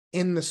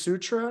in the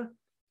sutra,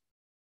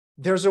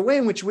 there's a way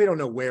in which we don't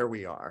know where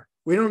we are.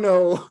 We don't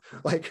know,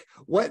 like,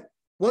 what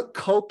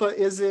kalpa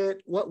is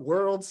it? What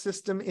world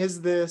system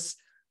is this?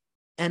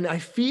 And I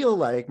feel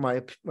like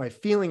my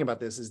feeling about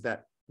this is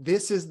that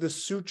this is the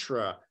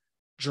sutra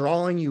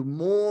drawing you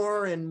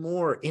more and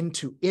more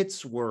into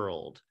its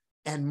world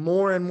and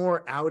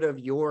more out of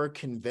your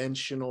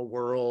conventional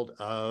world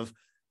of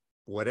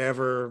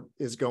whatever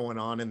is going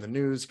on in the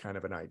news, kind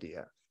of an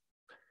idea.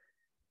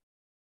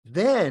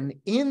 Then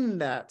in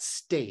that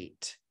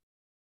state,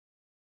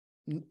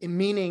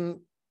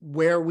 meaning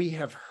where we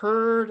have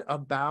heard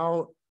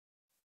about,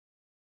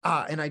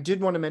 and I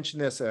did want to mention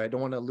this, I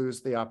don't want to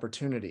lose the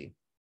opportunity.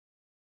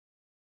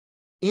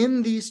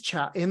 In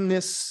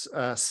this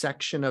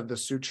section of the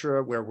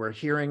sutra where we're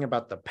hearing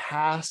about the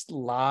past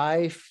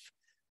life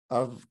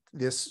of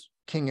this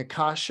King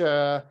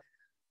Akasha,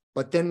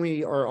 but then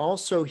we are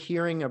also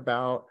hearing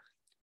about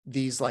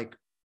these, like,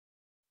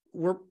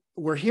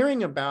 we're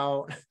hearing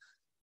about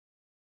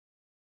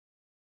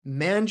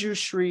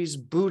Manjusri's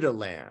Buddha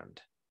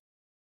land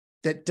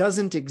that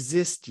doesn't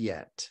exist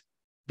yet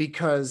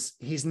because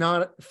he's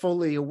not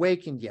fully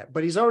awakened yet,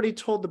 but he's already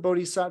told the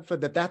bodhisattva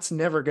that that's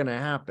never going to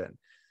happen.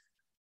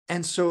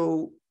 And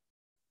so,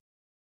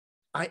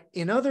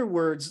 in other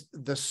words,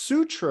 the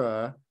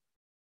sutra,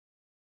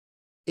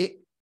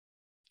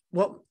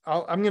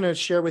 I'm going to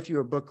share with you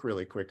a book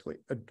really quickly,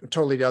 a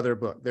totally other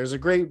book. There's a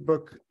great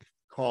book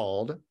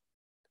called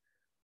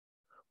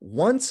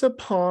Once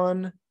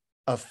Upon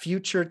a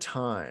Future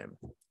Time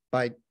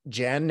by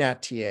Jan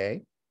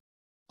Nattier.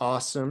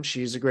 Awesome.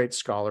 She's a great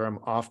scholar. I'm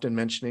often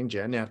mentioning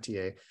Jan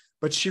Nattier,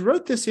 but she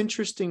wrote this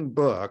interesting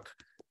book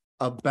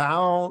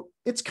about,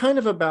 it's kind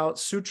of about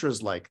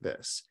sutras like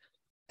this.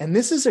 And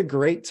this is a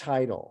great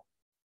title.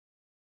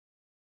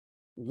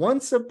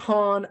 Once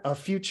Upon a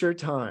Future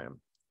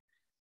Time.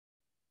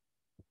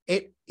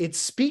 It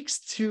speaks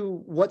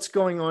to what's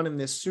going on in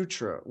this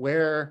sutra,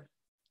 where,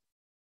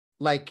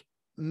 like,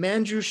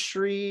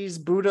 Manjusri's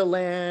Buddha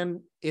land,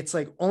 it's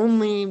like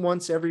only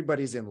once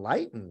everybody's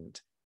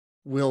enlightened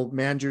will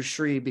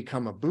Manjusrī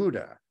become a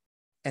Buddha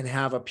and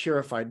have a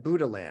purified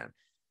Buddha land.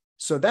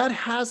 So that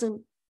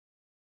hasn't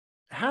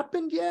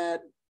happened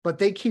yet, but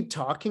they keep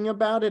talking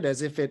about it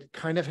as if it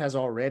kind of has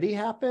already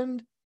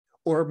happened,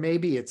 or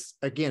maybe it's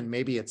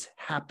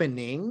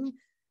happening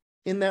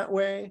in that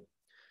way.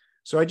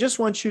 So I just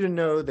want you to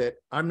know that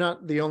I'm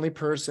not the only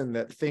person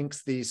that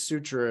thinks these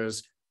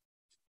sutras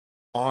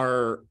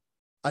are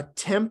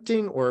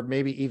attempting or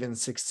maybe even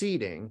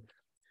succeeding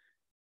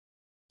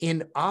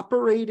in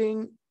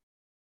operating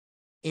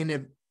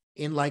in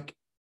like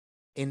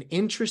an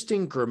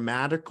interesting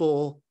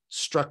grammatical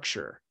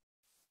structure,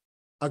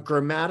 a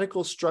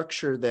grammatical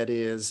structure that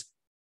is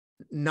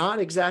not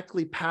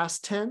exactly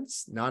past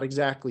tense, not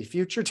exactly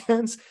future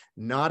tense,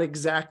 not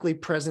exactly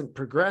present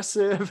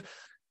progressive.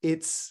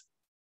 It's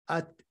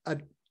a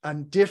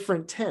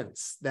different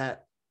tense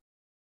that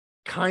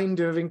kind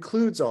of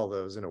includes all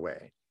those in a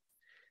way.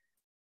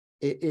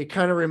 It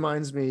kind of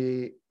reminds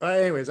me,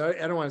 anyways, I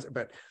don't want to,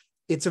 but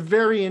it's a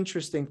very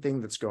interesting thing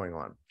that's going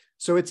on.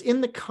 So it's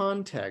in the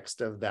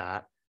context of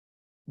that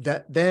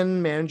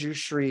then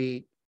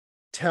Manjusrī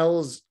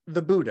tells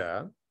the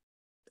Buddha,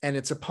 and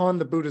it's upon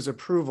the Buddha's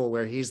approval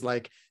where he's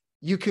like,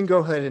 you can go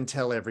ahead and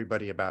tell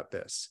everybody about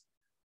this.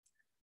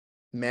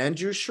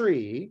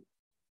 Manjusrī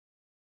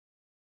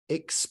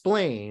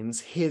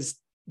explains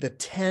the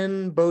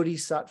 10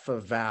 bodhisattva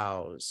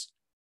vows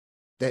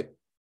that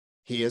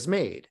he has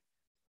made.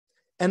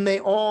 And they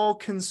all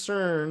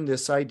concern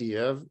this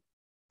idea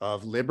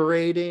of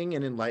liberating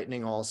and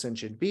enlightening all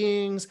sentient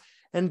beings,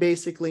 and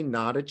basically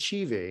not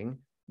achieving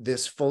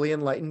this fully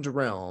enlightened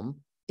realm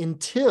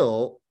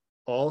until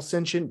all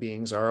sentient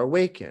beings are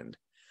awakened.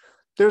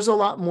 There's a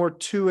lot more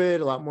to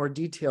it, a lot more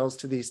details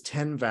to these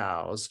 10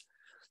 vows.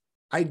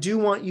 I do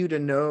want you to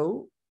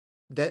know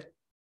that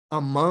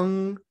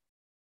among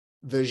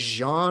the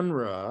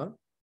genre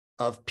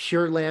of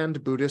Pure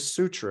Land Buddhist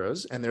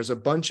sutras, and there's a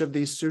bunch of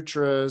these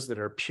sutras that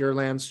are Pure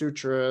Land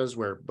sutras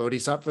where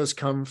bodhisattvas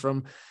come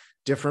from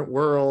different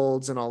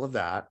worlds and all of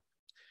that,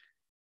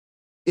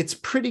 it's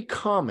pretty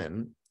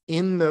common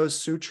in those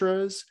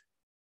sutras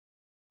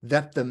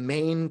that the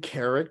main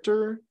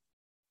character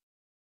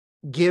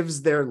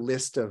gives their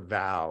list of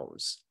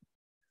vows.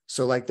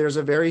 So like there's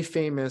a very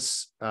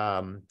famous,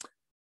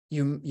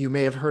 you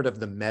may have heard of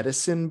the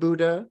Medicine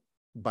Buddha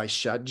by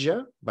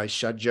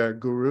Shadja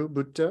Guru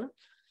Buddha.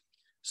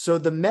 So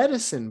the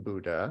Medicine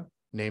Buddha,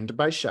 named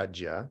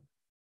Vaishadhya,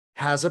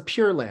 has a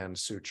Pure Land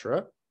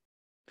Sutra.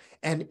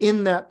 And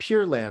in that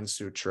Pure Land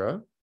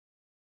Sutra,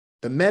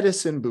 the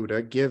Medicine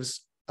Buddha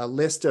gives a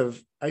list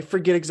of, I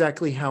forget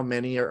exactly how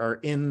many are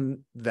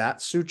in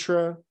that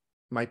sutra,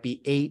 might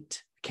be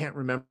 8, can't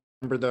remember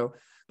though,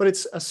 but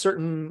it's a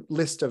certain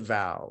list of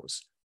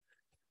vows.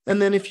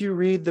 And then if you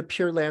read the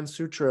Pure Land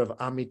Sutra of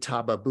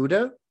Amitabha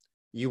Buddha,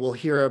 you will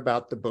hear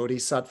about the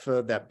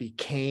bodhisattva that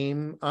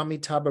became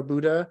Amitabha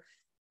Buddha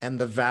and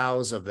the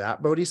vows of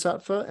that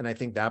bodhisattva. And I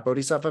think that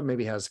bodhisattva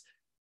maybe has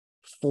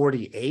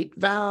 48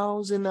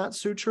 vows in that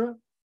sutra.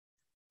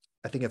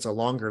 I think it's a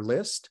longer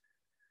list.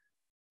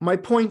 My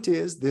point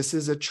is, this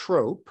is a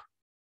trope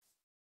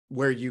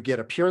where you get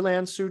a Pure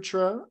Land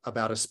Sutra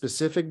about a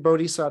specific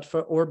bodhisattva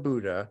or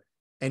Buddha,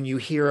 and you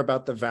hear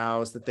about the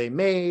vows that they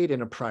made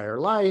in a prior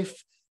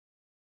life,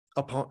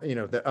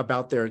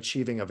 about their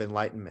achieving of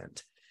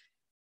enlightenment.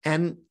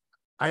 And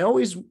I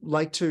always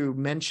like to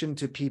mention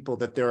to people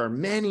that there are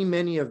many,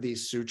 many of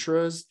these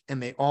sutras,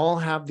 and they all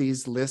have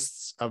these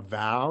lists of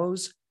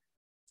vows,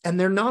 and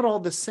they're not all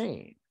the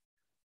same.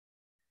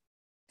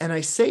 And I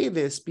say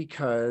this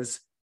because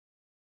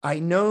I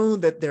know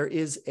that there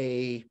is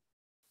a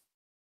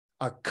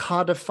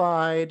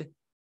codified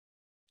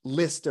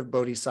list of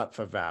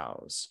bodhisattva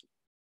vows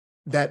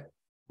that,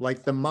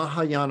 like the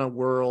Mahayana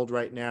world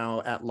right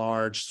now at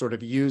large, sort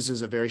of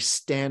uses a very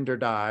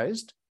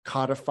standardized,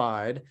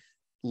 codified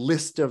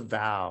list of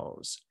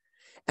vows.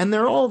 And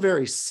they're all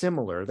very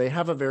similar. They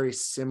have a very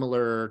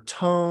similar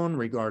tone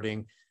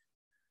regarding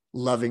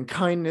loving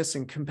kindness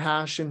and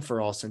compassion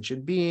for all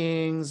sentient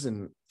beings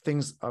and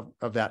things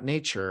of that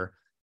nature.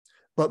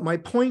 But my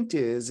point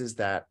is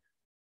that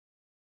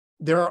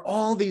there are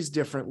all these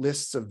different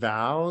lists of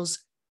vows,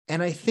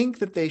 and I think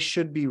that they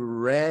should be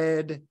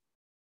read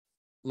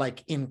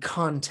like in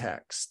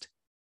context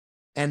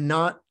and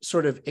not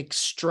sort of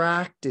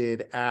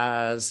extracted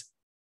as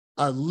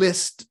a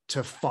list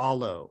to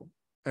follow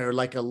or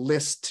like a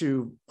list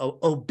to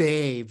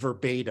obey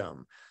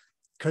verbatim,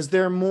 because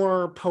they're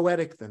more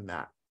poetic than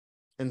that.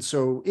 And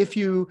so if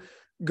you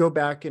go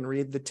back and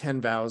read the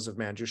 10 vows of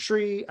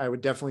Mañjuśrī, I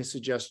would definitely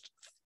suggest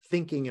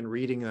thinking and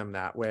reading them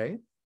that way.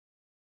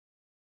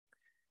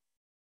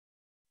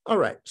 All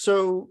right,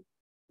 so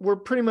we're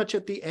pretty much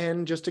at the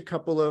end, just a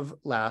couple of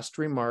last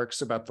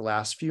remarks about the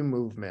last few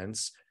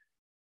movements.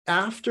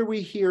 After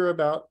we hear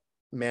about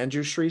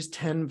Manjushri's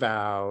 10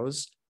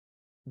 vows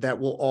that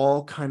will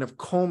all kind of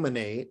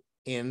culminate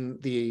in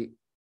the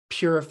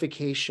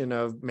purification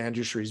of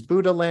Manjushri's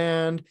Buddha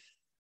land,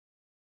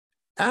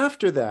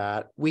 after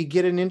that, we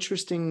get an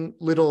interesting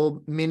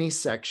little mini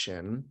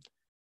section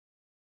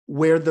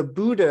where the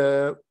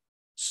Buddha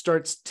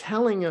starts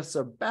telling us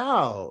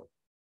about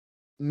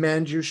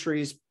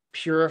Manjushri's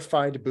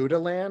purified Buddha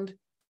land.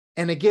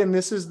 And again,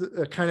 this is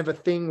a kind of a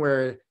thing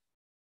where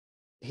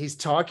he's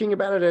talking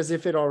about it as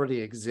if it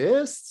already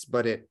exists,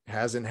 but it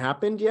hasn't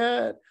happened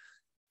yet.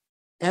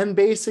 And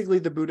basically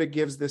the Buddha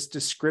gives this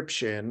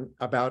description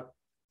about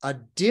a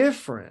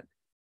different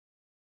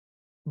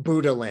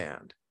Buddha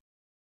land.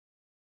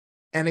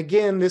 And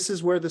again, this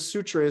is where the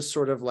sutra is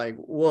sort of like,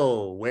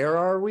 whoa, where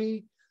are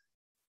we?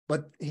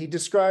 But he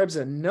describes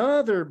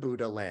another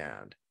Buddha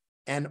land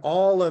and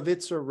all of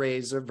its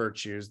arrays of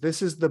virtues.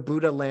 This is the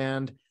Buddha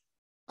land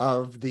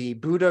of the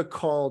Buddha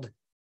called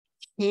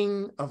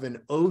King of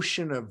an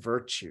Ocean of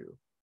Virtue.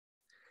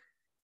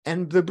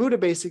 And the Buddha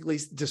basically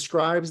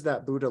describes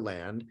that Buddha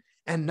land,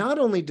 and not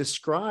only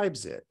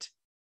describes it,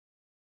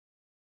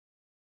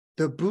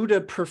 the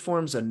Buddha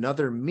performs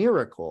another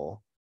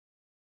miracle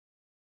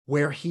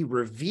where he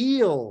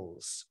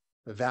reveals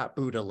that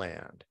Buddha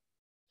land.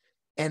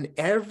 And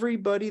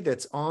everybody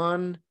that's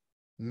on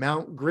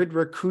Mount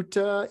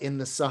Gridrakuta in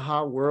the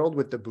Saha world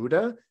with the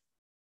Buddha,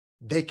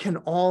 they can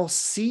all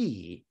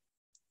see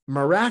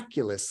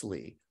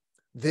miraculously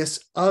this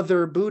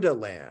other Buddha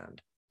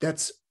land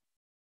that's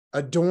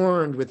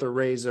adorned with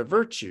arrays of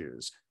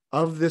virtues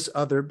of this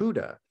other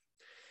Buddha.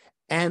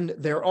 And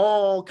they're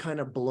all kind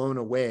of blown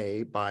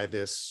away by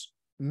this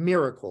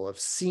miracle of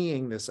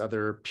seeing this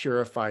other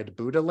purified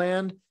Buddha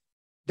land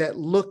that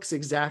looks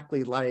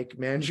exactly like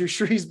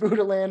Manjushri's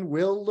Buddha land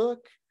will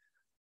look.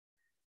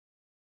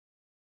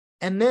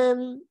 And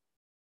then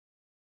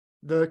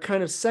the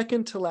kind of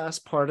second to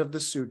last part of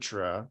the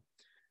sutra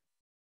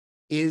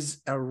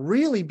is a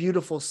really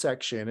beautiful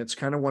section. It's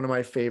kind of one of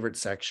my favorite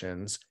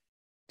sections.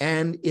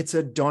 And it's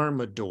a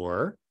Dharma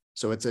door.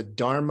 So it's a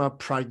Dharma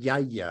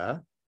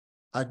prayaya,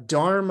 a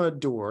Dharma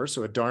door,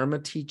 so a Dharma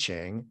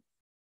teaching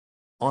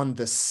on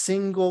the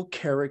single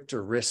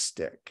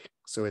characteristic.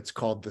 So it's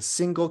called the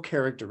single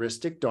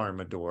characteristic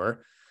Dharma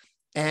door.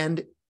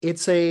 And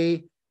it's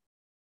a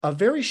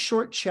very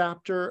short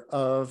chapter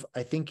of,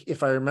 I think,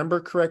 if I remember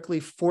correctly,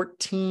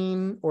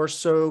 14 or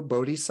so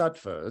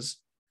bodhisattvas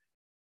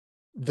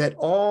that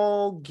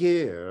all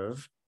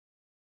give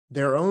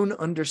their own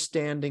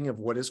understanding of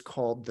what is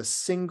called the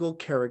single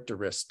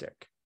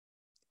characteristic.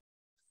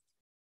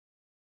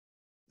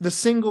 The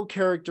single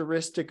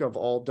characteristic of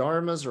all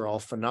dharmas or all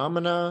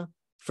phenomena,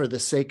 for the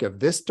sake of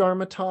this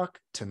Dharma talk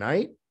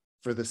tonight,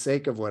 for the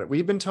sake of what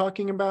we've been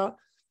talking about,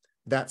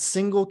 that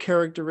single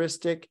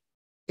characteristic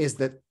is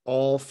that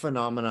all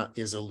phenomena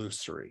is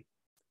illusory.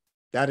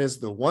 That is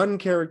the one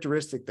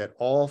characteristic that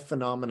all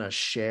phenomena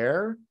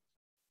share,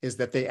 is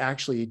that they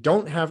actually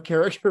don't have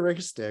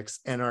characteristics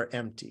and are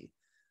empty.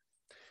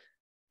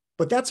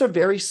 But that's a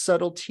very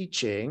subtle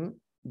teaching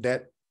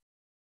that,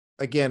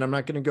 again, I'm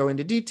not going to go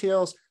into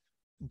details,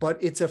 but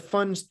it's a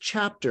fun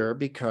chapter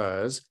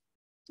because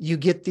you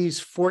get these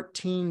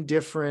 14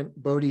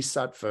 different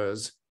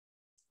bodhisattvas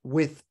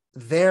with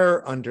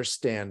their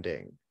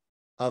understanding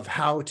of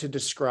how to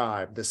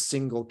describe the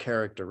single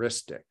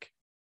characteristic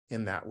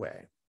in that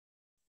way.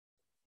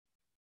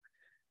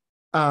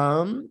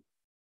 Yeah,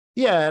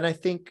 and I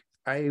think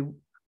I'm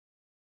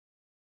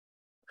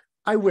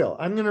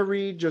going to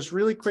read just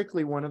really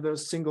quickly one of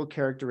those single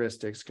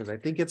characteristics because I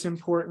think it's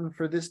important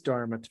for this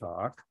Dharma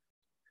talk.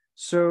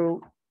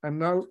 So I'm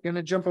now going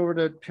to jump over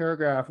to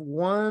paragraph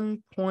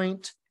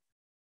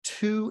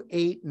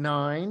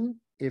 1.289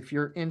 if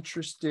you're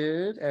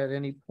interested at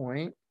any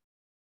point.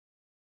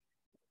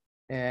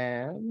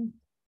 And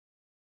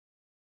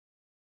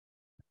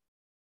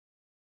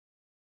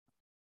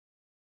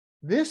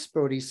this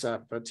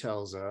bodhisattva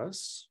tells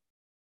us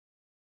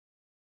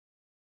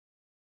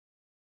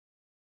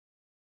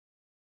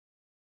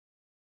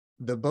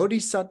the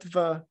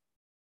bodhisattva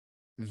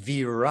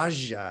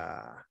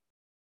Viraja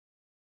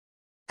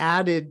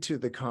added to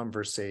the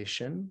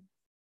conversation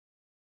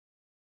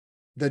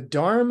the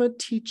Dharma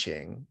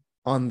teaching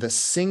on the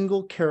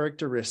single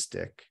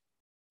characteristic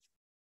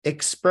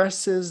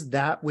expresses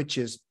that which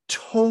is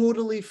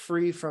totally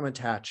free from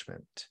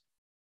attachment.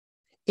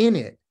 In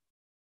it,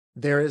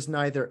 there is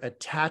neither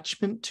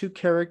attachment to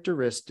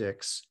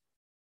characteristics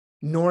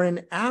nor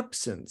an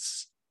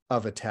absence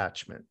of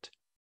attachment.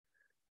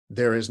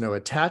 There is no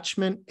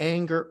attachment,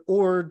 anger,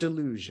 or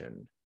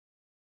delusion.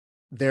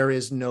 There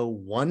is no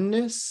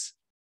oneness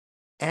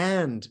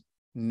and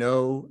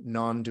no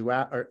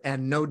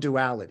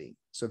duality.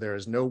 So there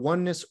is no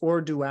oneness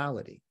or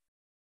duality.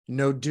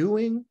 No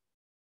doing,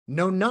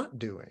 no not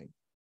doing.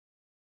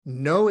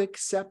 No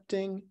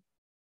accepting,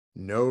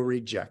 no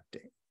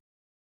rejecting.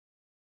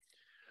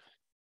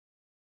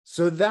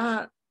 So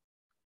that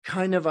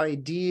kind of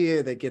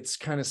idea that gets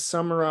kind of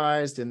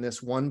summarized in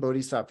this one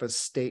bodhisattva's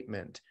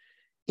statement,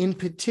 in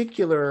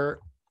particular,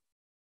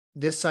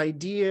 this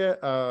idea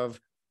of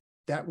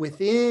that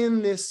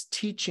within this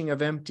teaching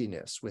of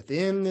emptiness,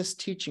 within this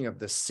teaching of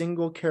the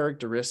single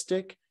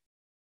characteristic,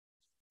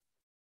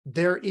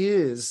 there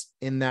is,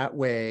 in that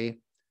way,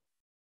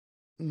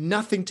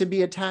 nothing to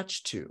be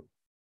attached to.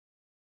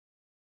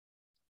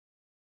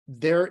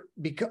 There,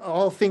 because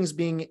all things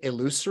being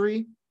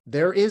illusory,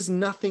 there is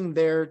nothing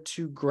there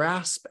to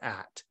grasp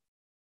at.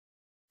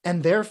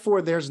 And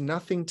therefore, there's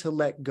nothing to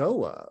let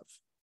go of.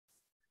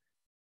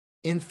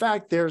 In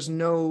fact, there's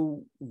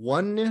no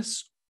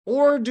oneness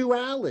or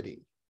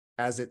duality,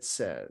 as it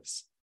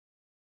says.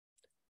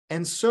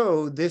 And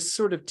so this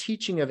sort of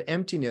teaching of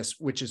emptiness,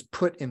 which is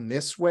put in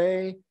this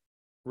way,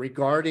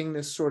 regarding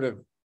this sort of,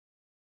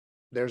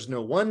 there's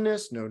no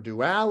oneness, no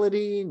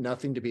duality,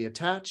 nothing to be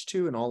attached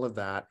to, and all of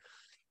that,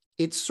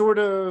 it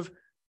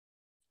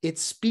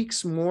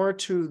speaks more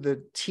to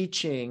the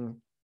teaching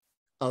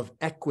of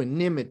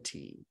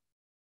equanimity,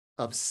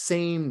 of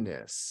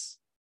sameness,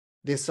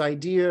 this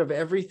idea of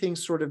everything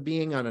sort of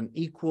being on an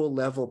equal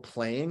level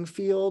playing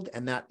field,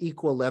 and that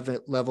equal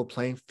level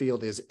playing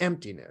field is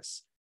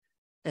emptiness.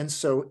 And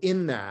so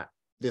in that,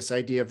 this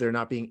idea of there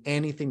not being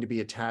anything to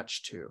be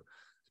attached to.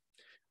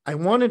 I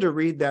wanted to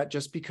read that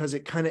just because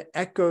it kind of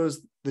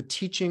echoes the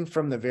teaching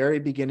from the very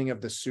beginning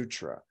of the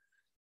sutra.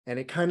 And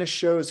it kind of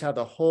shows how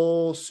the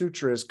whole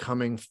sutra is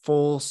coming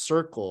full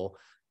circle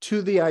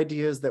to the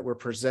ideas that were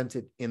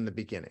presented in the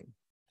beginning.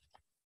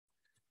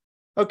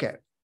 Okay,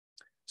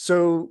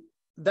 so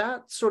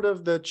that sort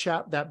of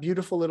that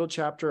beautiful little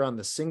chapter on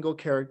the single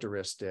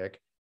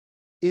characteristic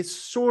is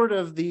sort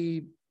of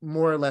the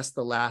more or less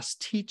the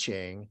last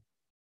teaching.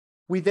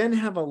 We then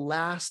have a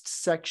last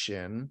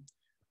section,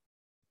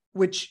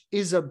 which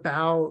is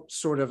about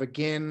sort of,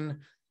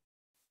 again,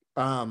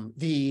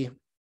 I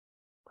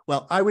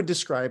would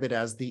describe it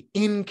as the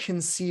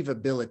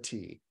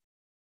inconceivability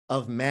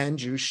of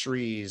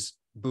Manjushri's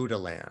Buddha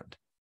land.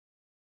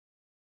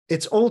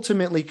 It's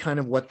ultimately kind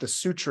of what the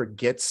sutra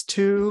gets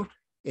to.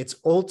 It's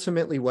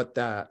ultimately what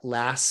that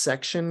last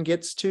section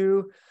gets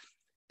to.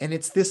 And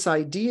it's this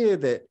idea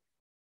that,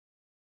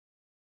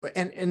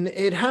 and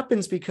it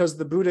happens because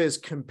the Buddha is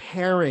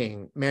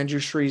comparing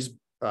Manjushri's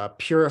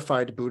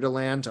purified Buddha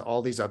land to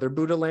all these other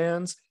Buddha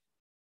lands.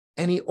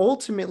 And he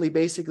ultimately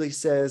basically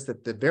says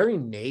that the very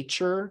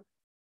nature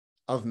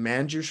of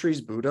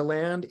Manjushri's Buddha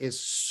land is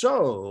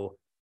so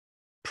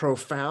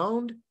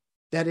profound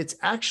that it's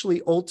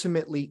actually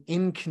ultimately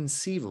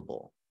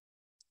inconceivable.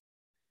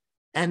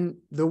 And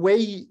the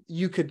way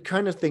you could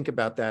kind of think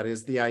about that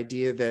is the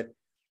idea that,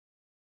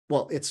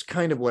 well, it's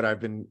kind of what I've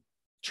been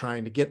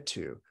trying to get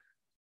to.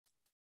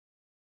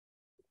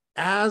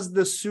 As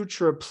the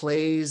sutra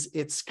plays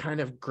its kind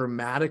of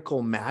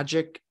grammatical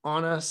magic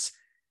on us,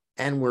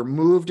 and we're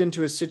moved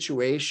into a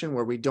situation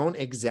where we don't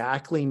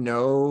exactly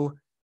know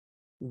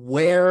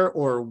where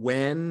or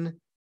when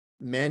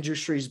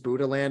Manjushri's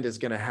Buddha land is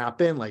going to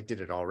happen. Like,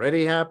 did it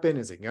already happen?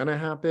 Is it going to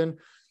happen?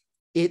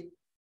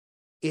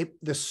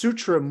 The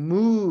sutra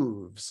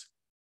moves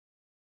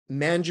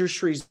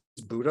Manjushri's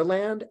Buddha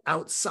land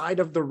outside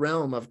of the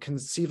realm of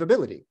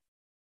conceivability.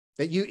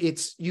 That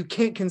you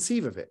can't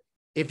conceive of it.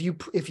 If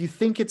you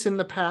think it's in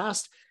the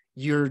past,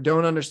 you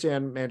don't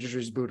understand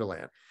Manjushri's Buddha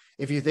land.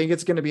 If you think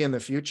it's going to be in the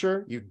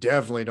future, you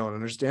definitely don't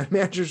understand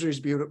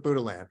Manjushri's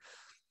Buddha land.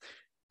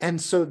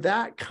 And so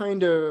that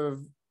kind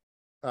of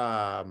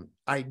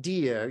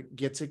idea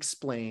gets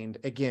explained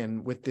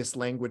again with this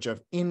language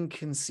of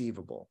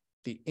inconceivable,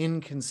 the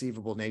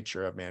inconceivable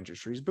nature of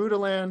Manjushri's Buddha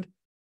land.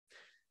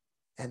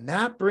 And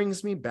that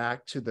brings me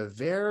back to the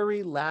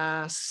very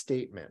last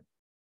statement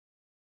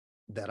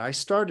that I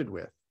started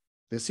with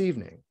this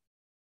evening.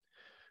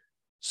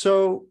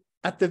 So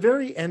at the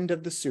very end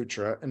of the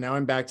sutra, and now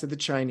I'm back to the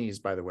Chinese,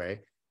 by the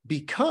way,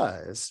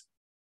 because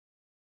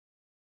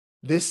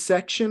this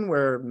section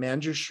where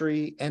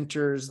Manjushri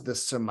enters the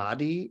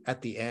samadhi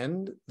at the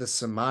end, the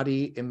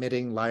samadhi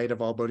emitting light of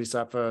all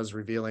bodhisattvas,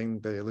 revealing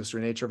the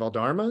illusory nature of all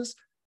dharmas,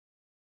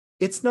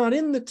 it's not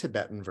in the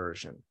Tibetan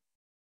version.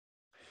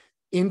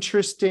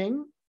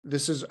 Interesting.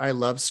 I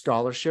love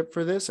scholarship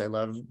for this. I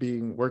love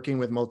working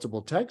with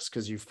multiple texts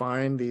because you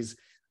find these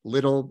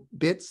little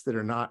bits that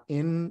are not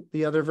in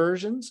the other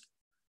versions.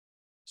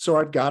 So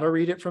I've got to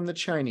read it from the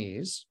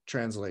Chinese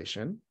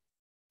translation.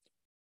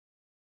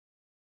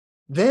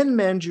 Then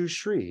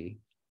Manjushri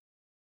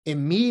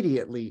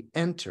immediately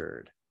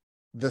entered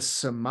the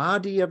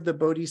samadhi of the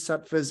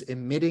bodhisattvas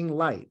emitting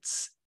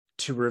lights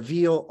to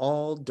reveal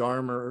all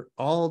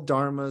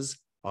dharmas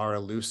are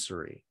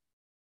illusory.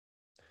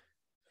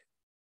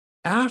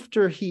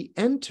 After he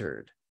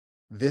entered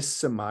this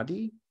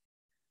samadhi,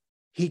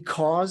 he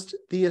caused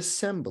the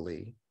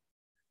assembly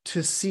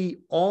to see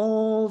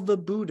all the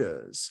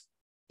Buddhas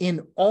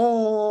in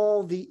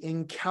all the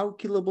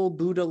incalculable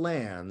Buddha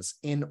lands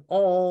in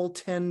all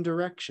 10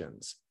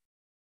 directions.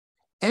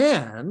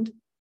 And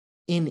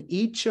in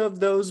each of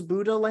those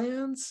Buddha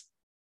lands,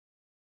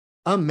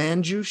 a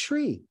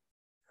Manjushri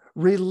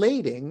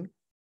relating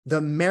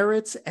the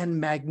merits and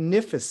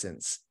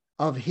magnificence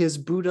of his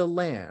Buddha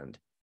land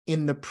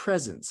in the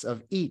presence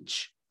of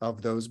each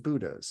of those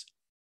Buddhas.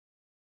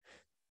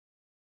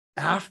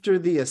 After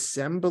the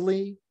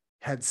assembly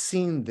had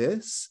seen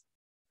this,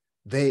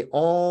 they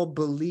all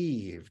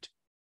believed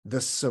the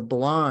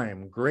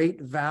sublime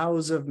great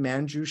vows of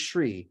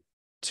Manjushri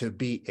to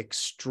be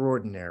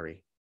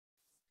extraordinary.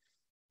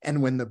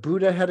 And when the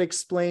Buddha had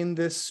explained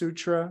this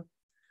sutra,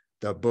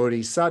 the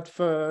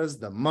bodhisattvas,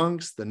 the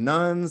monks, the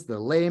nuns, the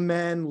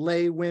laymen,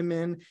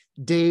 laywomen,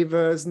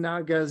 devas,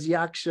 nagas,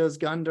 yakshas,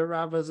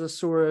 gandharvas,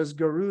 asuras,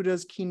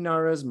 garudas,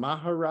 kinnaras,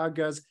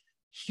 maharagas,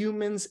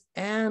 humans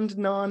and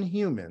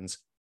non-humans,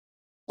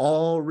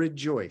 all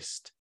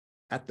rejoiced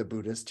at the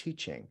Buddha's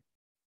teaching,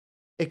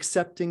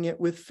 accepting it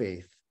with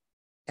faith,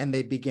 and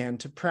they began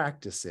to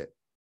practice it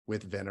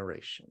with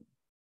veneration.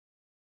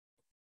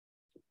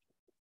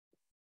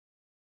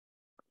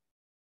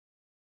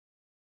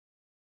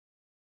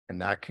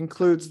 And that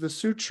concludes the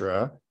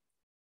sutra.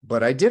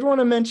 But I did want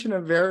to mention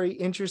a very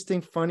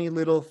interesting, funny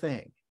little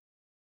thing.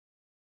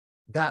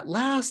 That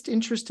last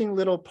interesting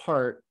little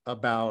part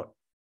about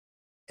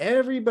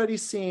everybody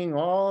seeing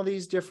all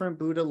these different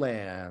Buddha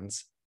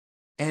lands,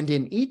 and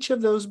in each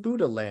of those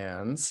Buddha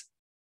lands,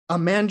 a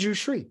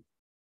Manjusri,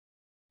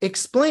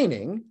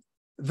 explaining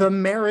the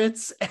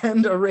merits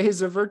and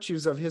arrays of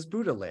virtues of his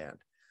Buddha land.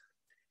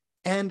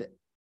 And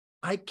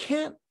I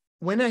can't,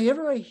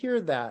 whenever I hear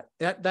that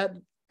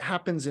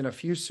happens in a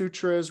few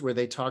sutras where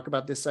they talk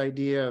about this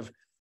idea of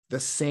the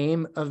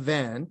same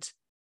event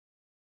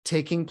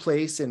taking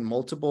place in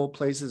multiple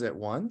places at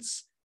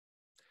once,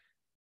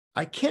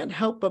 I can't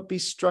help but be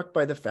struck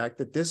by the fact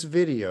that this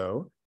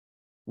video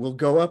will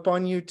go up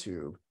on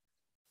YouTube,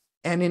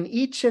 and in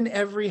each and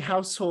every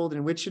household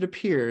in which it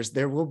appears,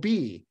 there will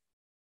be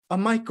a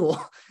Michael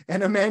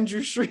and a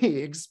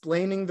Manjusri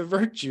explaining the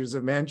virtues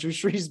of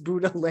Manjushri's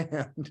Buddha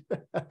land.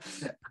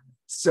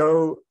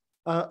 So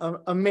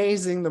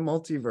amazing, the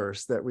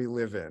multiverse that we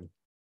live in.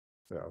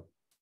 So,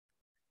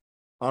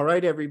 all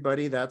right,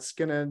 everybody, that's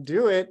going to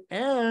do it.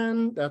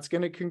 And that's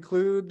going to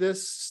conclude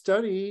this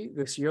study,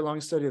 this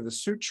year-long study of the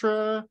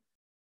Sutra.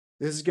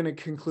 This is going to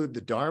conclude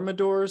the Dharma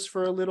doors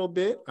for a little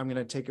bit. I'm going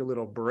to take a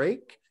little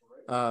break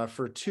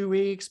for 2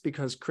 weeks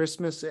because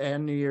Christmas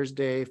and New Year's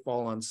Day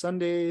fall on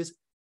Sundays.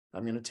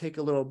 I'm going to take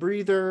a little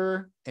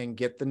breather and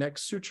get the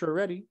next sutra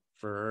ready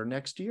for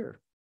next year.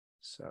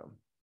 So,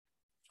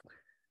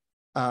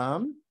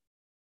 Noam,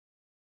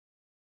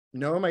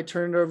 I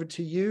turn it over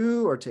to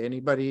you or to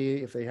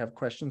anybody if they have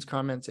questions,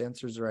 comments,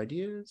 answers, or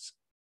ideas.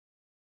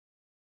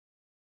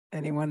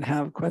 Anyone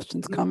have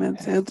questions,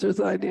 comments, answers,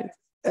 ideas?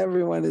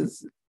 Everyone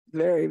is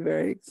very,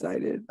 very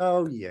excited.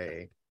 Oh,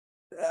 yay.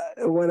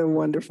 What a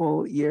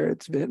wonderful year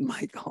it's been,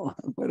 Michael.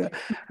 What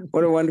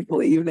a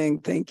wonderful evening.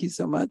 Thank you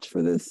so much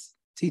for this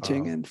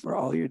teaching and for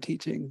all your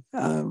teaching.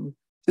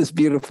 It's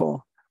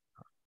beautiful.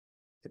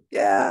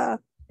 Yeah.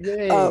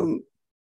 Yay.